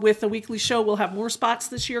 Although with the weekly show, we'll have more spots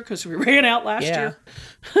this year because we ran out last year.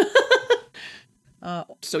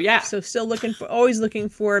 So still always looking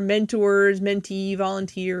for mentors, mentee,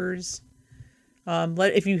 volunteers.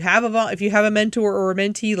 If you have a mentor or a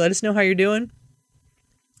mentee, let us know how you're doing.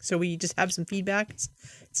 So we just have some feedback.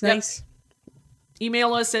 It's nice.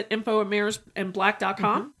 Email us at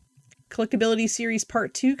info@mayorsandblack.com. Mm-hmm. Clickability Series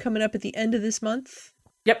Part 2 coming up at the end of this month.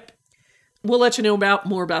 Yep. We'll let you know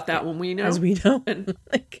more about that when we know. As we know. And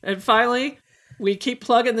finally, we keep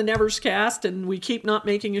plugging the Nevers Cast and we keep not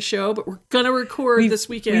making a show, but we're going to record this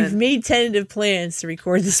weekend. We've made tentative plans to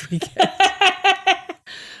record this weekend.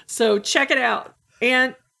 So check it out.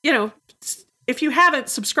 And, if you haven't,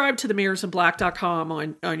 subscribed to the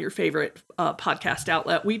mayorsandblack.com on your favorite podcast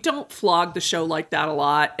outlet. We don't flog the show like that a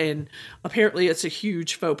lot, and apparently it's a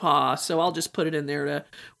huge faux pas, so I'll just put it in there.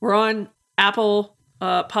 We're on Apple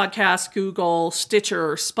Podcasts, Google,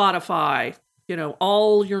 Stitcher, Spotify,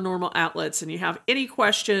 all your normal outlets, and you have any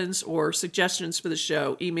questions or suggestions for the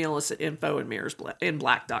show, email us at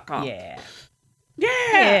info@mayorsandblack.com.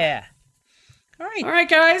 Yeah. All right,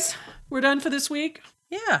 guys. We're done for this week.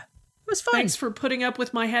 Yeah. It was fun. Thanks for putting up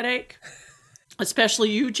with my headache. Especially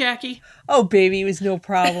you, Jackie. Oh, baby, it was no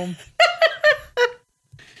problem.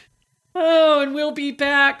 And we'll be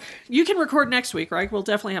back. You can record next week, right? We'll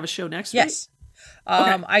definitely have a show next week. Yes.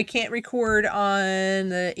 I can't record on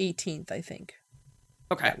the 18th, I think.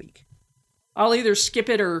 Okay. That week. I'll either skip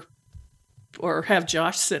it or have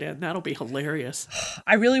Josh sit in. That'll be hilarious.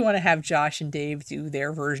 I really want to have Josh and Dave do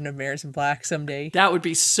their version of Mayors in Black someday. That would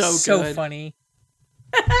be so good. So funny.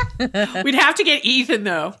 We'd have to get Ethan,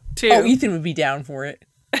 though, too. Oh, Ethan would be down for it.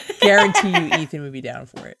 Guarantee you Ethan would be down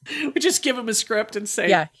for it. We just give him a script and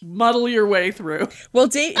say, muddle your way through. Well,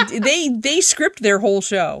 they script their whole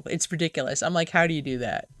show. It's ridiculous. I'm like, how do you do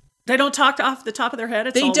that? They don't talk off the top of their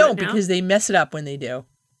head? They don't, because they mess it up when they do.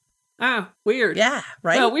 Oh, weird. Yeah,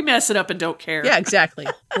 right? Well, we mess it up and don't care. Yeah, exactly.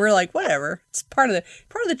 We're like, whatever. It's part of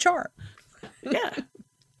the charm. Yeah.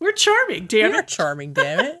 We're charming, damn it. We're charming,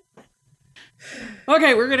 damn it.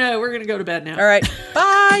 Okay, we're gonna go to bed now. All right.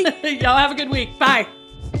 Bye. Y'all have a good week. Bye.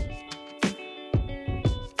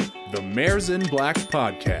 The Mares in Black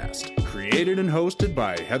podcast, created and hosted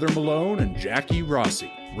by Heather Malone and Jackie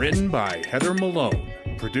Rossi. Written by Heather Malone.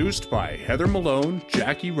 Produced by Heather Malone,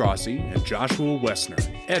 Jackie Rossi, and Joshua Wessner.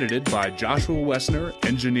 Edited by Joshua Wessner.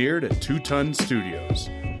 Engineered at 2 Ton Studios.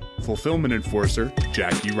 Fulfillment enforcer,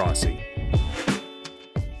 Jackie Rossi.